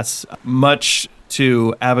pass, much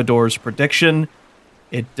to Avador's prediction,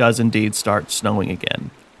 it does indeed start snowing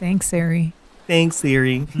again. Thanks, Ari. Thanks,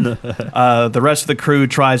 Theory. The rest of the crew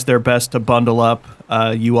tries their best to bundle up.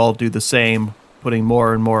 You all do the same, putting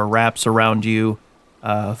more and more wraps around you,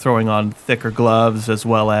 throwing on thicker gloves as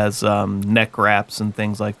well as neck wraps and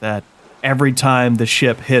things like that. Every time the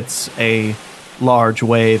ship hits a large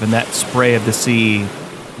wave and that spray of the sea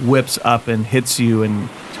whips up and hits you and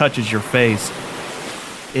touches your face,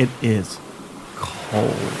 it is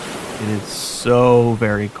cold. It is so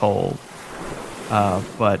very cold.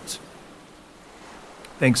 But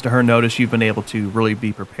thanks to her notice, you've been able to really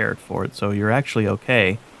be prepared for it. So you're actually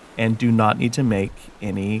okay and do not need to make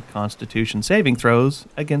any Constitution saving throws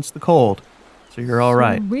against the cold. So you're all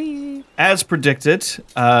right. Sweet. As predicted,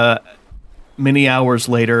 many hours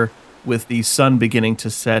later, with the sun beginning to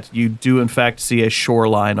set, you do in fact see a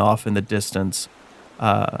shoreline off in the distance.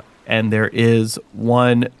 And there is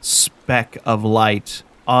one speck of light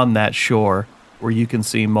on that shore where you can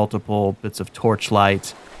see multiple bits of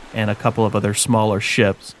torchlight and a couple of other smaller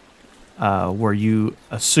ships, where you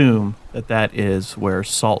assume that is where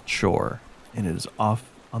Salt Shore, and it is off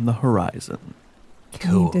on the horizon.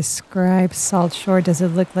 Can you describe Salt Shore? Does it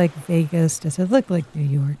look like Vegas? Does it look like New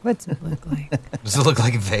York? What's it look like? Does it look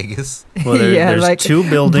like Vegas? Well, there's like two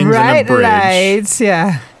buildings and a bright bridge. lights,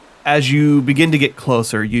 yeah. As you begin to get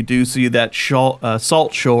closer, you do see that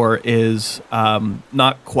Salt Shore is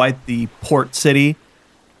not quite the port city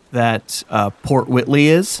that Port Whitley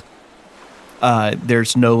is.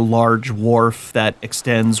 There's no large wharf that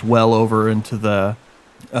extends well over into the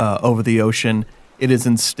over the ocean. It is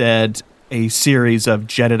instead a series of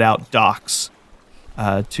jetted out docks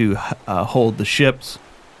to hold the ships,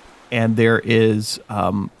 and there is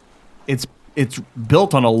it's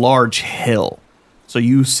built on a large hill. So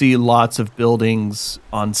you see lots of buildings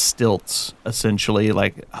on stilts, essentially,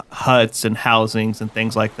 like huts and housings and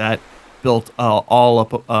things like that, built all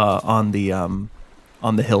up on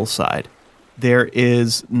the hillside. There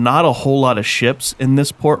is not a whole lot of ships in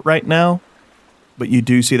this port right now, but you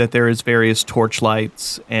do see that there is various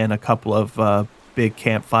torchlights and a couple of big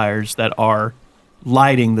campfires that are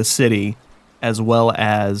lighting the city, as well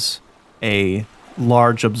as a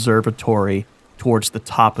large observatory towards the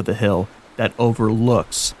top of the hill that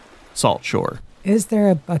overlooks Salt Shore. Is there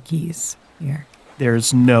a Buc-ee's here?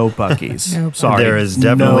 There's no Buc-ee's. No Buc-ee's. Sorry. There is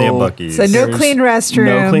definitely a Buc-ee's. So no There's clean restrooms.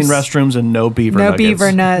 No clean restrooms and no beaver No nuggets.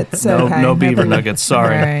 beaver nuts. No, Okay. no beaver nuggets.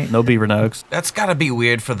 Sorry. All right. No beaver nuggets. That's gotta be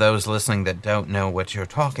weird for those listening that don't know what you're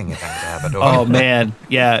talking about, Avador. Oh man,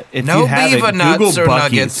 yeah. If No you have beaver it, nuts Google or Buc-ee's.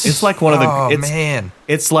 nuggets. It's like one of the. Oh, it's, man.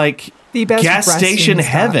 It's like The best gas station resting stuff.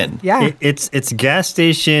 heaven. Yeah. It's gas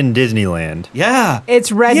station Disneyland. Yeah.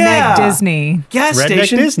 It's redneck Yeah. Disney. Gas Redneck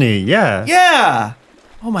station. Disney, yeah. Yeah.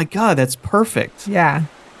 Oh my God, that's perfect. Yeah.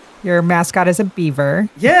 Your mascot is a beaver.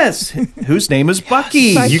 Yes. Whose name is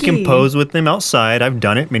Bucky? Bucky. You can pose with them outside. I've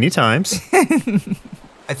done it many times.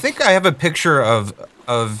 I think I have a picture of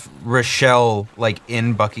Rochelle like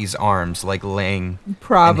in Bucky's arms, like laying in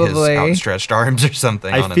Probably. his outstretched arms or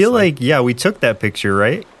something. I honestly. feel like, yeah, we took that picture,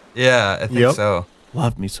 right? yeah, I think Yep. so.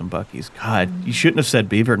 Love me some Bucky's. God, you shouldn't have said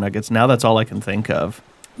beaver nuggets. Now that's all I can think of.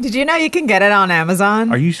 Did you know you can get it on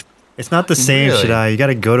Amazon? Are you? It's not the same, Really? Shaddai. You got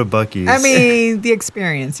to go to Buc-ee's. I mean, the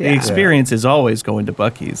experience, The yeah. experience is always going to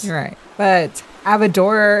Bucky's. You're right. But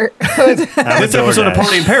Avador, This episode of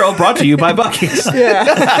Party in Peril brought to you by Bucky's.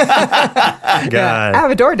 God.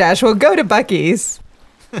 Avador Dash will go to Bucky's.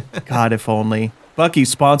 God, if only. Bucky's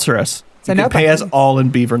sponsor us. So You no can pay us Buc-ee's. all in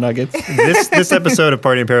beaver nuggets. This episode of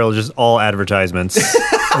Party in Peril is just all advertisements.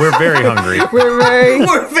 We're very hungry. We're very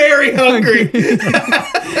We're very hungry.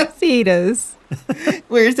 feed us.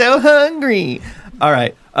 We're so hungry. All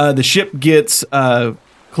right. The ship gets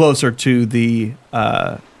closer to the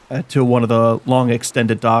to one of the long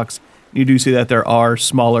extended docks. You do see that there are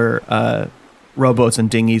smaller rowboats and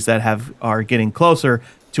dinghies that are getting closer,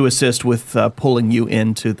 to assist with pulling you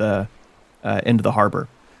into the harbor.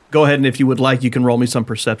 Go ahead, and if you would like, you can roll me some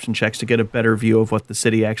perception checks to get a better view of what the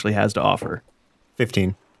city actually has to offer.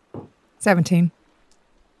 15. 17.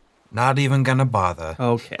 Not even gonna bother.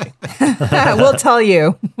 Okay. We'll tell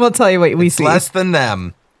you. We'll tell you what we see. Less than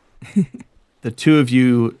them. The two of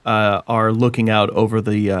you are looking out over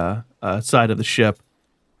the side of the ship,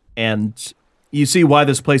 and you see why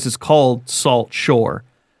this place is called Salt Shore.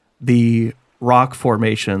 The rock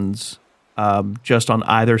formations just on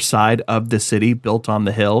either side of the city built on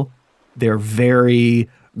the hill, they're very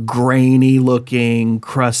grainy looking,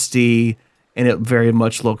 crusty, and it very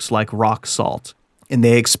much looks like rock salt. And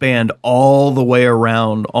they expand all the way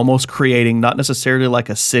around, almost creating not necessarily like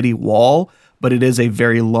a city wall, but it is a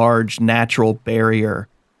very large natural barrier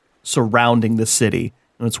surrounding the city.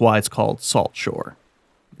 And that's why it's called Salt Shore.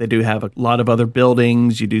 They do have a lot of other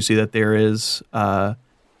buildings. You do see that there is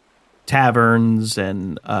taverns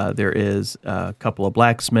and there is a couple of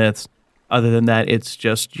blacksmiths. Other than that, it's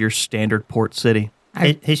just your standard port city.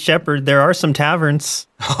 Hey, Shepard, there are some taverns.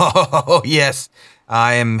 Oh, yes.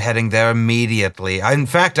 I am heading there immediately. In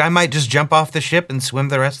fact, I might just jump off the ship and swim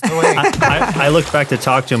the rest of the way. I looked back to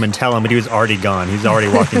talk to him and tell him, but he was already gone. He's already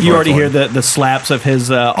walking. You already hear the slaps of his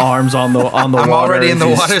arms on the water. I'm already in the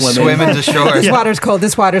water swimming to shore. This water's cold.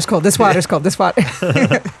 This water's cold. This water's cold. This water.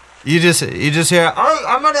 You just hear, oh,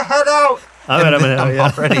 I'm gonna head out. I'm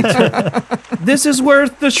already. This is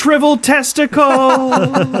worth the shriveled testicle.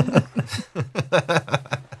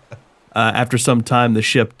 After some time, the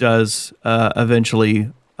ship does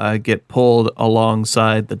eventually get pulled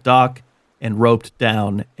alongside the dock and roped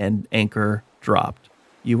down, and anchor dropped.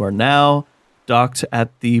 You are now docked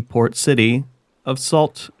at the port city of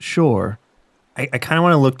Salt Shore. I kind of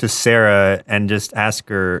want to look to Sarah and just ask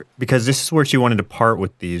her, because this is where she wanted to part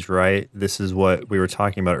with these, right? This is what we were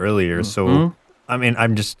talking about earlier. So, I mean,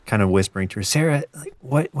 I'm just kind of whispering to her, Sarah, like,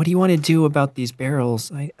 what do you want to do about these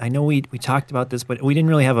barrels? I know we talked about this, but we didn't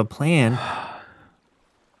really have a plan.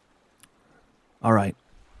 All right.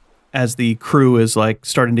 As the crew is like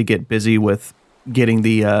starting to get busy with getting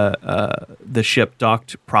the ship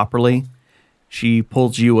docked properly, she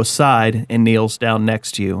pulls you aside and kneels down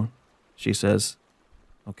next to you. She says,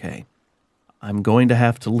 okay, I'm going to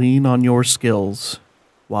have to lean on your skills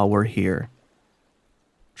while we're here.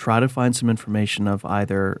 Try to find some information of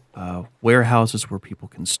either warehouses where people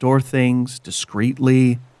can store things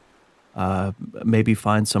discreetly, maybe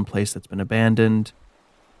find some place that's been abandoned,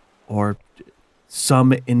 or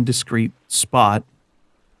some indiscreet spot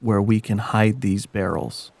where we can hide these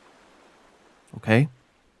barrels. Okay?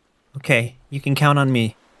 Okay, you can count on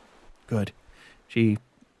me. Good. She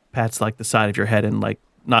pats like the side of your head and like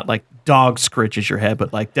not like dog scritches your head,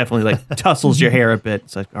 but like definitely like tussles your hair a bit.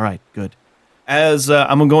 It's like, all right, good. As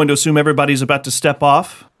I'm going to assume everybody's about to step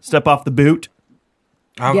off the boot.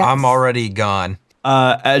 I'm already gone.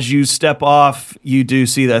 As you step off, you do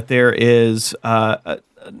see that there is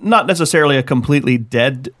not necessarily a completely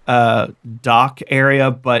dead dock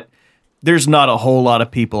area, but there's not a whole lot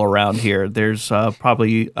of people around here. There's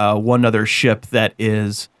probably one other ship that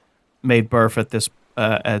is made berth at this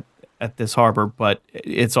at this harbor, but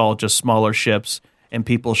it's all just smaller ships and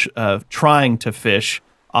people trying to fish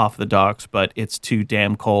off the docks, but it's too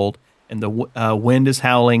damn cold, and the wind is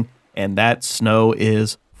howling, and that snow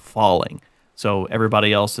is falling. So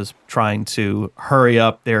everybody else is trying to hurry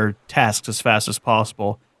up their tasks as fast as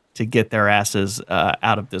possible to get their asses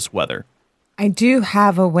out of this weather. I do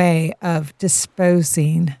have a way of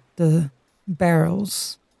disposing the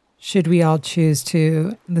barrels, should we all choose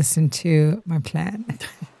to listen to my plan.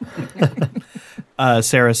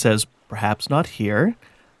 Sarah says, perhaps not here.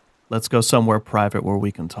 Let's go somewhere private where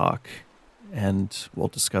we can talk, and we'll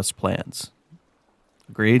discuss plans.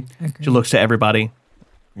 Agreed? She looks to everybody.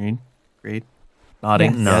 Agreed?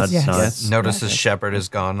 Nodding. Yes. Yes. Notices Shepard is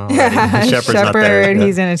gone already. Shepard's not there. Shepard,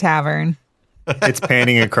 he's in a tavern. It's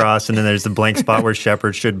panning across, and then there's the blank spot where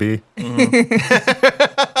Shepard should be.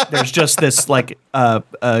 There's just this like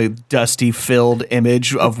dusty filled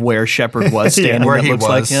image of where Shepard was standing where that he looks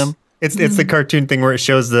like was. him. It's the cartoon thing where it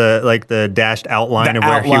shows the dashed outline of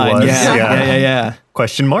where he was. Yeah.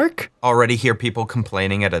 Question mark? Already hear people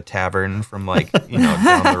complaining at a tavern from down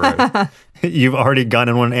the road. You've already gone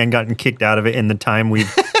in one and gotten kicked out of it in the time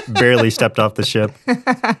we've barely stepped off the ship.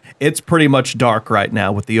 It's pretty much dark right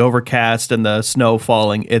now with the overcast and the snow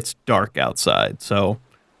falling. It's dark outside. So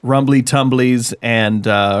rumbly tumblies and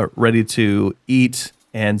ready to eat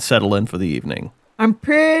and settle in for the evening. I'm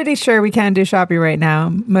pretty sure we can't do shopping right now.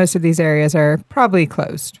 Most of these areas are probably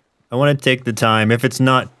closed. I want to take the time, if it's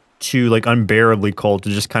not too unbearably cold, to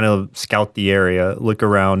just kind of scout the area, look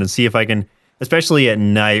around, and see if I can especially at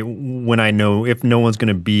night when I know if no one's going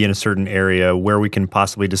to be in a certain area where we can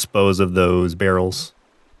possibly dispose of those barrels.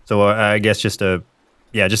 So I guess just a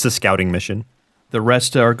scouting mission. The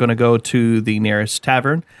rest are going to go to the nearest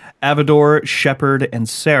tavern. Avador, Shepard, and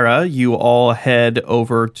Sarah, you all head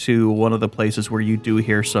over to one of the places where you do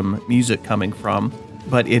hear some music coming from.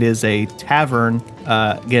 But it is a tavern.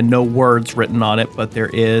 Again, no words written on it, but there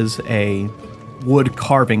is a wood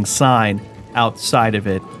carving sign outside of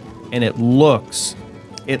it. And it looks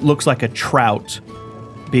like a trout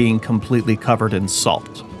being completely covered in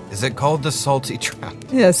salt. Is it called the Salty Trout?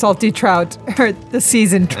 Yeah, salty trout, or the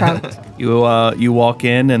seasoned trout. You walk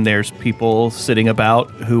in and there's people sitting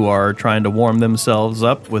about who are trying to warm themselves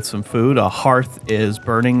up with some food. A hearth is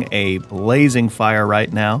burning, a blazing fire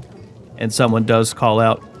right now. And someone does call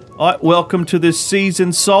out, "All right, welcome to this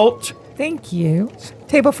seasoned salt." Thank you.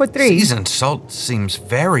 Table for 3. Seasoned salt seems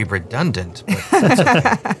very redundant.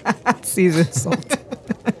 But Seasoned salt.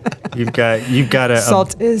 You've got a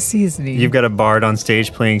Salt is seasoning. You've got a bard on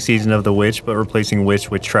stage playing Season of the Witch, but replacing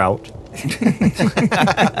witch with trout.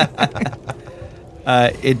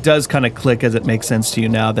 It does kind of click as it makes sense to you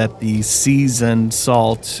now that the seasoned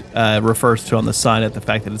salt refers to on the sign at the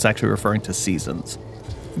fact that it's actually referring to seasons.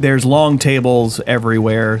 There's long tables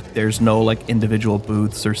everywhere. There's no like individual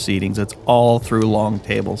booths or seatings. It's all through long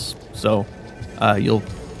tables. So you'll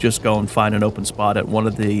just go and find an open spot at one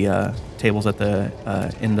of the tables at the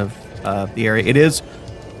end of the area. It is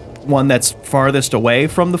one that's farthest away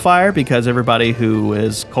from the fire because everybody who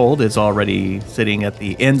is cold is already sitting at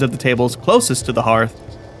the ends of the tables closest to the hearth.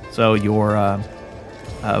 So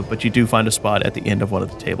but you do find a spot at the end of one of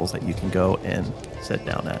the tables that you can go and sit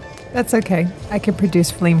down at. That's okay. I can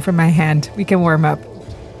produce flame from my hand. We can warm up.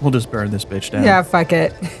 We'll just burn this bitch down. Yeah, fuck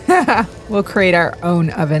it. We'll create our own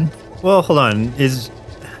oven. Well, hold on.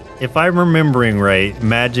 If I'm remembering right,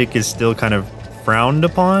 magic is still kind of frowned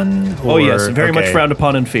upon? Oh, yes. Very much okay. frowned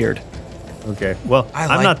upon and feared. Okay. Well, I I'm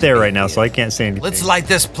like not there the right now, idea. so I can't say anything. let's light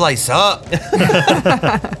this place up.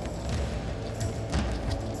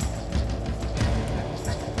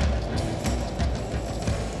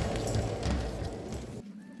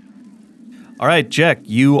 All right, Jack,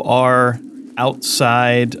 you are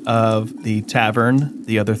outside of the tavern.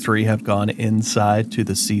 The other 3 have gone inside to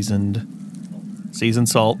the seasoned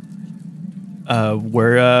salt.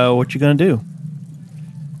 What you gonna do?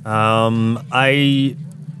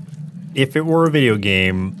 If it were a video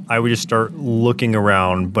game, I would just start looking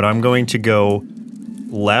around, but I'm going to go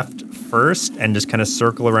left first and just kind of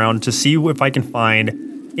circle around to see if I can find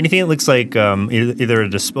anything that looks like either a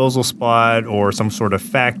disposal spot or some sort of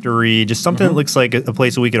factory, just something that looks like a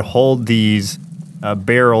place where we could hold these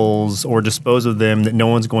barrels or dispose of them that no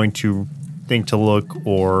one's going to think to look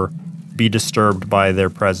or be disturbed by their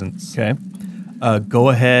presence. Okay. Go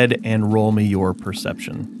ahead and roll me your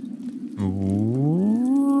perception.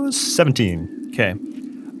 Ooh, 17. Okay.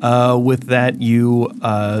 With that, you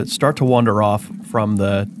start to wander off from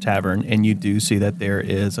the tavern, and you do see that there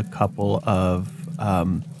is a couple of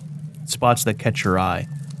spots that catch your eye.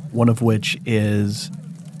 One of which is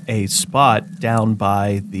a spot down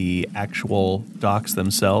by the actual docks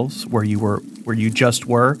themselves, where you just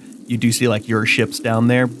were. You do see like your ship's down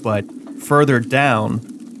there, but further down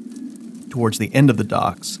towards the end of the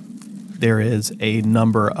docks, there is a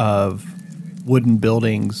number of wooden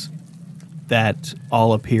buildings that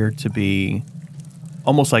all appear to be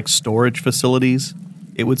almost like storage facilities,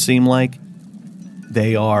 it would seem like.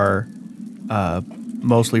 They are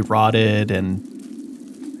mostly rotted and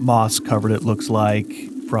moss covered, it looks like,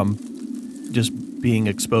 from just being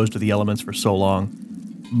exposed to the elements for so long.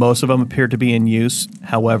 Most of them appear to be in use.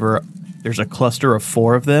 However, there's a cluster of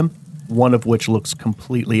 4 of them, one of which looks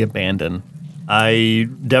completely abandoned. I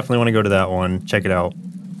definitely want to go to that one. Check it out.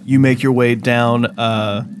 You make your way down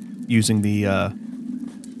using the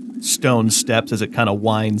stone steps as it kind of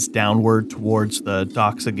winds downward towards the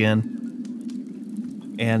docks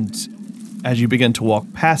again. And as you begin to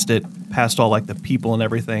walk past it, past all like the people and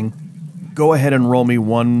everything, go ahead and roll me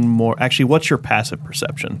one more. Actually, what's your passive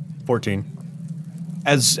perception? 14.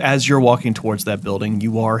 As you're walking towards that building,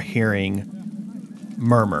 you are hearing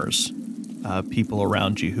murmurs, people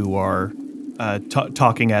around you who are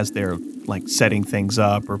talking as they're like setting things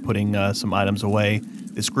up or putting some items away.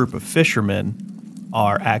 This group of fishermen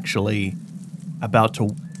are actually about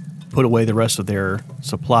to put away the rest of their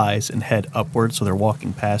supplies and head upward, so they're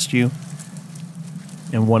walking past you.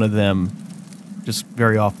 And one of them, just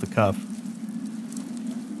very off the cuff,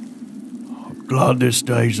 "Glad this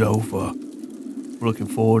day's over. Looking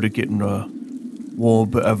forward to getting a warm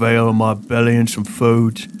bit of ale in my belly and some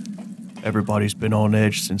food. Everybody's been on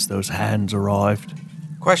edge since those hands arrived."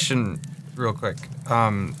 Question, real quick.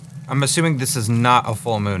 I'm assuming this is not a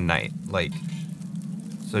full moon night. Like,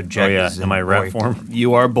 so Jet is in am I rat boy form?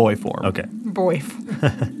 You are boy form. Okay. Boy.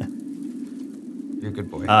 You're a good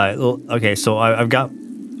boy. Okay, so I've got,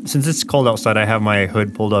 since it's cold outside, I have my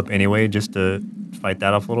hood pulled up anyway just to fight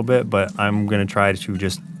that off a little bit, but I'm going to try to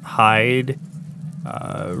just hide,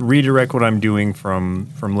 redirect what I'm doing from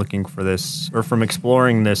looking for this, or from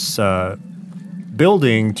exploring this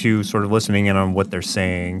building to sort of listening in on what they're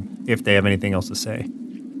saying, if they have anything else to say,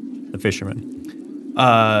 the fishermen.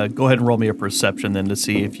 Go ahead and roll me a perception then to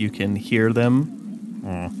see if you can hear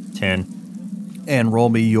them. 10. And roll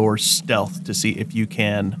me your stealth to see if you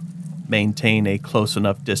can maintain a close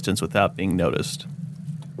enough distance without being noticed.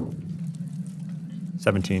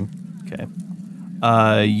 17. Okay.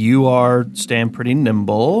 You are staying pretty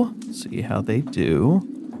nimble. See how they do.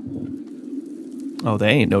 Oh, they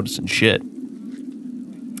ain't noticing shit.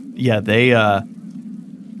 Yeah, they're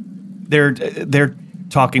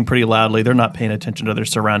talking pretty loudly. They're not paying attention to their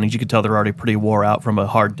surroundings. You can tell they're already pretty wore out from a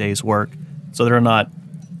hard day's work. So they're not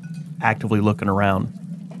actively looking around.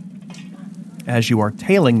 As you are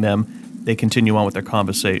tailing them, they continue on with their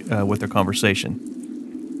conversation.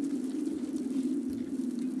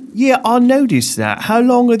 Yeah, I noticed that. How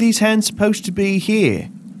long are these hands supposed to be here?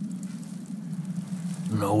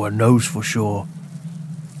 No one knows for sure.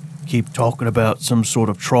 Keep talking about some sort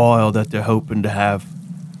of trial that they're hoping to have.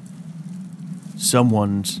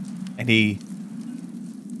 And he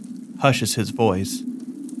hushes his voice.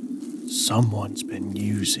 Someone's been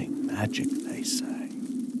using magic, they say.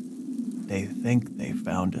 They think they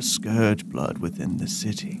found a scourge blood within the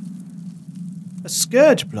city. A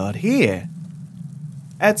scourge blood here?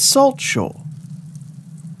 At Salt Shore?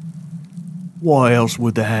 Why else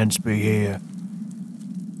would the hands be here?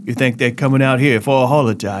 You think they're coming out here for a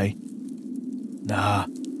holiday? Nah,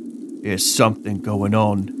 there's something going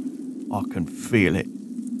on. I can feel it.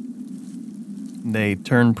 They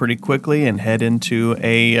turn pretty quickly and head into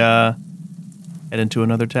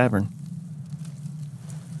another tavern.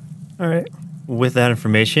 All right. With that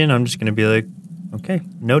information, I'm just going to be like, okay,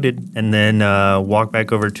 noted. And then walk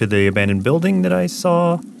back over to the abandoned building that I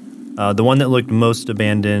saw, the one that looked most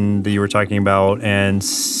abandoned that you were talking about, and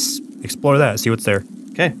explore that, see what's there.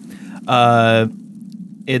 Okay.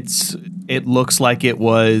 It looks like it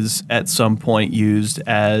was at some point used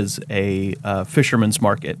as a fisherman's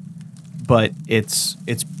market, but it's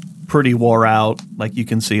pretty wore out. Like, you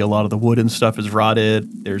can see a lot of the wood and stuff is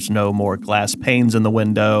rotted. There's no more glass panes in the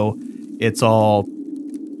window. It's all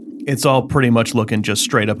pretty much looking just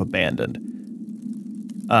straight up abandoned.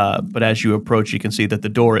 But as you approach, you can see that the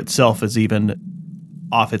door itself is even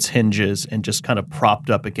off its hinges and just kind of propped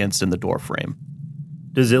up against in the door frame.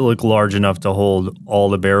 Does it look large enough to hold all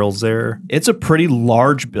the barrels there? It's a pretty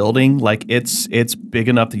large building. Like, it's big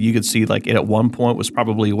enough that you could see, like, it at one point was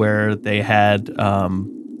probably where they had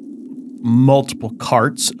multiple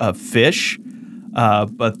carts of fish,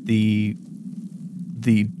 but the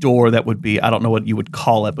door that would be, I don't know what you would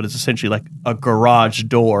call it, but it's essentially like a garage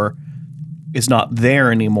door, is not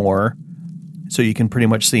there anymore, so you can pretty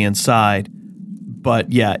much see inside.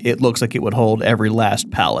 But yeah, it looks like it would hold every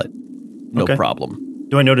last pallet. No problem.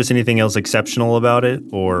 Do I notice anything else exceptional about it,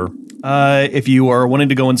 or? If you are wanting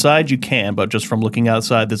to go inside, you can, but just from looking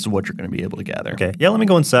outside, this is what you're going to be able to gather. Okay, yeah, let me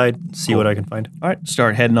go inside, see what I can find. All right,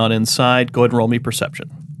 start heading on inside. Go ahead and roll me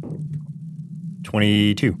perception.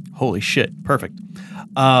 22. Holy shit, perfect.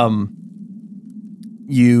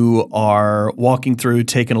 You are walking through,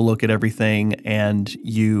 taking a look at everything, and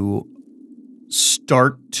you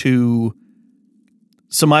start to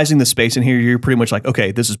surmising the space in here. You're pretty much like,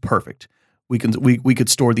 okay, this is perfect. We could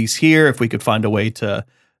store these here if we could find a way to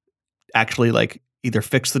actually, like, either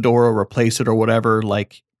fix the door or replace it or whatever.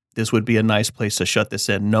 Like, this would be a nice place to shut this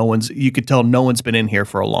in. You could tell no one's been in here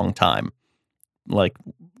for a long time, like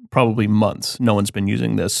probably months. No one's been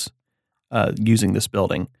using this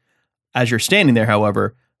building. As you're standing there,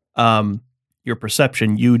 however, your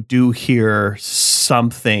perception, you do hear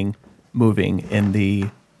something moving in the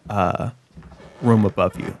room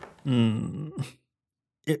above you.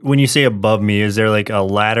 When you say above me, is there like a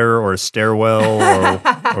ladder or a stairwell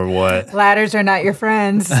or what? Ladders are not your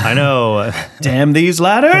friends. I know. Damn these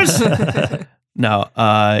ladders! No,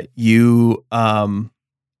 you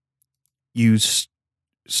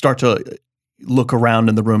start to look around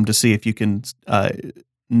in the room to see if you can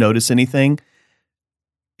notice anything.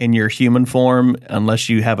 In your human form, unless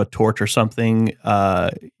you have a torch or something,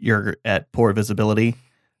 you're at poor visibility.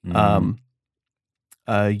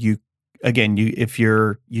 You can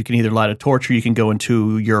either light a torch or you can go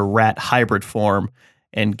into your rat hybrid form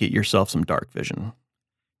and get yourself some dark vision.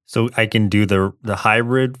 So I can do the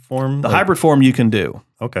hybrid form? The hybrid form you can do.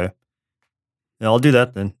 Okay. Yeah, I'll do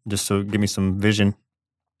that then, just so give me some vision.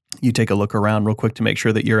 You take a look around real quick to make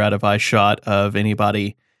sure that you're out of eye shot of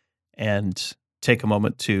anybody and take a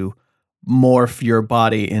moment to morph your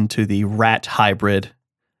body into the rat hybrid.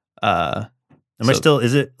 Am I still,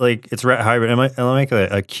 is it like, it's rat hybrid? Am I like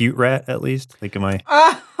a cute rat at least? Like, am I?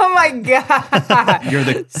 Oh my God.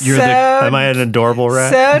 Am I an adorable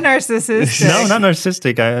rat? So narcissistic. No, not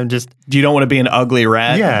narcissistic. I'm just. You don't want to be an ugly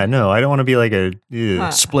rat? Yeah, no, I don't want to be like a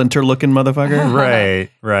Splinter looking motherfucker?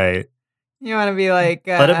 Right. You want to be like.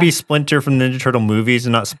 Let it be Splinter from Ninja Turtle movies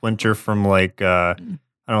and not Splinter from like, I don't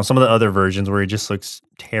know, some of the other versions where he just looks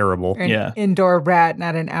terrible. An indoor rat,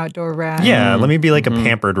 not an outdoor rat. Yeah, let me be like a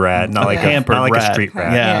pampered rat, not like a street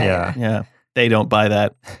rat. Yeah. They don't buy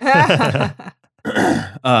that.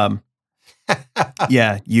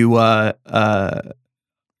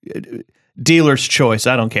 Dealer's choice.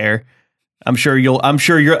 I don't care. I'm sure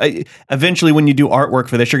you're eventually when you do artwork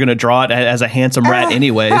for this, you're going to draw it as a handsome rat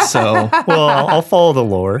anyway. So, well, I'll follow the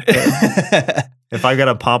lore. If I got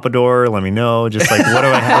a pompadour, let me know. Just like, what do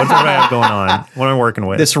I have going on? What am I working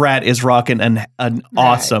with? This rat is rocking an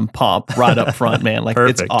awesome pomp right up front, man. Like,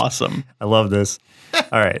 Perfect. It's awesome. I love this.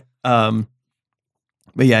 All right.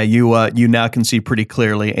 But yeah, you now can see pretty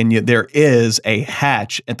clearly, and there is a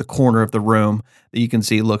hatch at the corner of the room that you can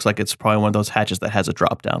see. Looks like it's probably one of those hatches that has a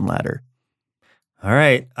drop down ladder. All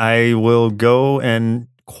right, I will go and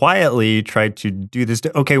quietly try to do this.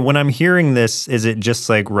 Okay, when I'm hearing this, is it just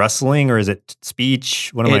like rustling or is it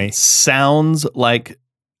speech? It sounds like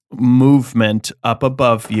movement up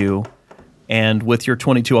above you, and with your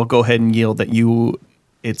 22, I'll go ahead and yield that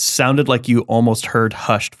it sounded like you almost heard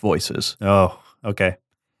hushed voices. Oh, okay.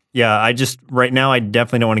 Yeah, right now I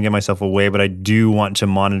definitely don't want to get myself away, but I do want to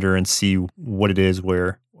monitor and see what it is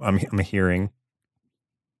where I'm hearing.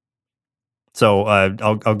 So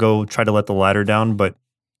I'll go try to let the ladder down, but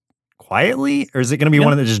quietly? Or is it going to be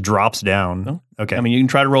one that just drops down? No. Okay. I mean, you can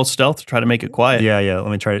try to roll stealth to try to make it quiet. Yeah.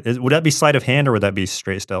 Let me try it. Would that be sleight of hand or would that be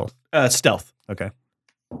straight stealth? Stealth. Okay.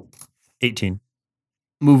 18.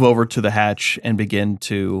 Move over to the hatch and begin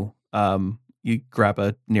to, you grab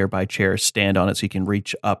a nearby chair, stand on it so you can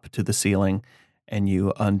reach up to the ceiling, and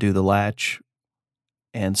you undo the latch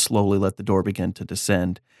and slowly let the door begin to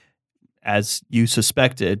descend. As you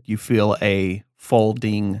suspected, you feel a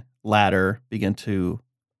folding ladder begin to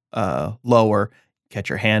lower. Catch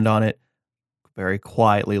your hand on it, very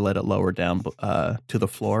quietly let it lower down to the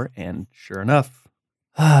floor, and sure enough,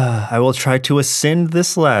 I will try to ascend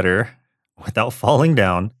this ladder without falling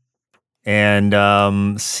down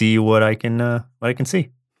and see what I can see.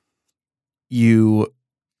 You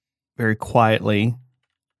very quietly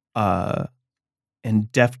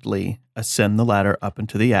and deftly ascend the ladder up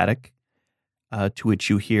into the attic, to which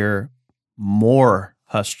you hear more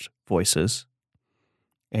hushed voices,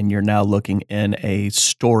 and you're now looking in a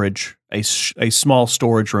small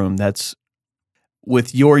storage room that's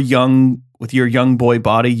with your young boy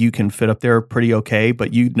body, you can fit up there pretty okay,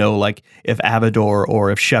 but like if Avador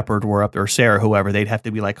or if Shepard were up there, or Sarah, whoever, they'd have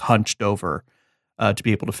to be like hunched over to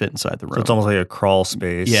be able to fit inside the room. So it's almost like a crawl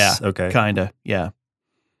space. Yeah. Okay. Kinda. Yeah.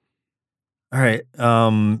 All right.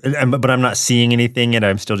 But I'm not seeing anything yet.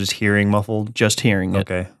 I'm still just hearing muffled. Just hearing it.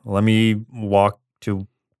 Okay. Let me walk to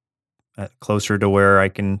closer to where I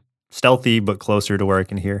can, stealthy, but closer to where I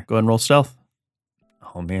can hear. Go ahead and roll stealth.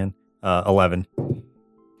 Oh man. 11.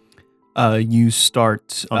 You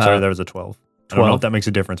start. I'm sorry, that was a 12. I don't know if that makes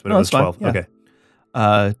a difference, but No, it was it's fine. 12. Yeah.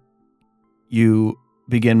 Okay. You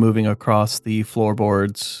begin moving across the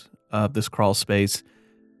floorboards of this crawl space,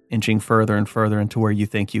 inching further and further into where you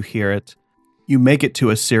think you hear it. You make it to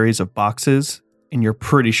a series of boxes, and you're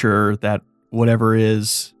pretty sure that whatever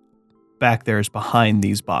is back there is behind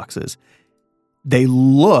these boxes. They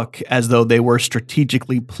look as though they were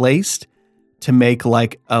strategically placed to make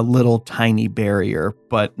like a little tiny barrier,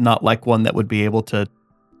 but not like one that would be able to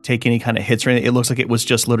take any kind of hits or anything. It looks like it was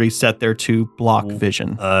just literally set there to block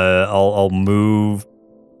vision. I'll move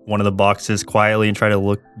one of the boxes quietly and try to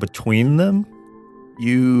look between them.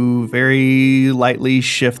 You very lightly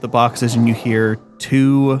shift the boxes and you hear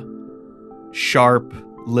two sharp,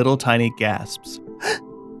 little tiny gasps.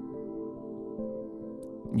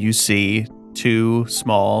 You see two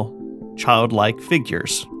small, childlike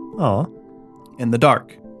figures. Oh. In the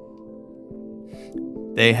dark.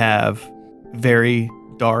 They have very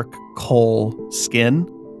dark coal skin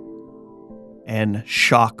and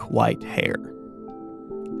shock white hair.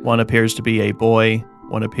 One appears to be a boy,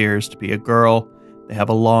 one appears to be a girl. They have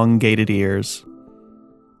elongated ears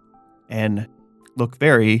and look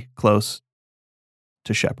very close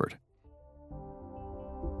to Shepard.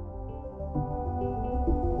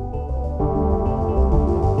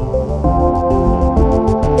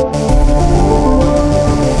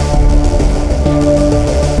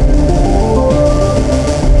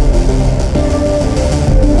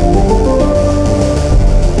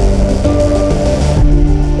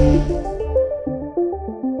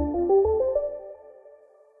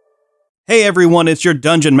 Hey everyone, it's your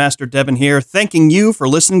Dungeon Master Devin here, thanking you for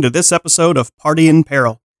listening to this episode of Party in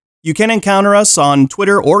Peril. You can encounter us on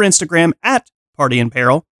Twitter or Instagram at Party in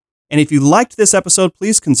Peril. And if you liked this episode,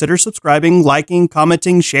 please consider subscribing, liking,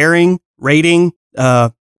 commenting, sharing, rating,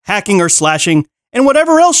 hacking or slashing, and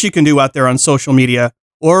whatever else you can do out there on social media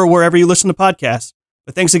or wherever you listen to podcasts.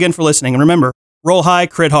 But thanks again for listening. And remember, roll high,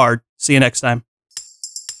 crit hard. See you next time.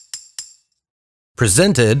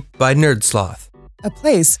 Presented by Nerdsloth. A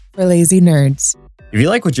place for lazy nerds. If you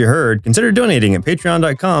like what you heard, consider donating at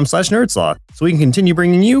patreon.com/nerdsloth so we can continue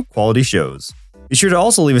bringing you quality shows. Be sure to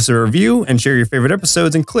also leave us a review and share your favorite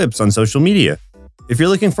episodes and clips on social media. If you're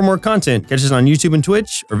looking for more content, catch us on YouTube and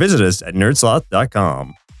Twitch or visit us at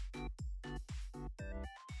nerdsloth.com.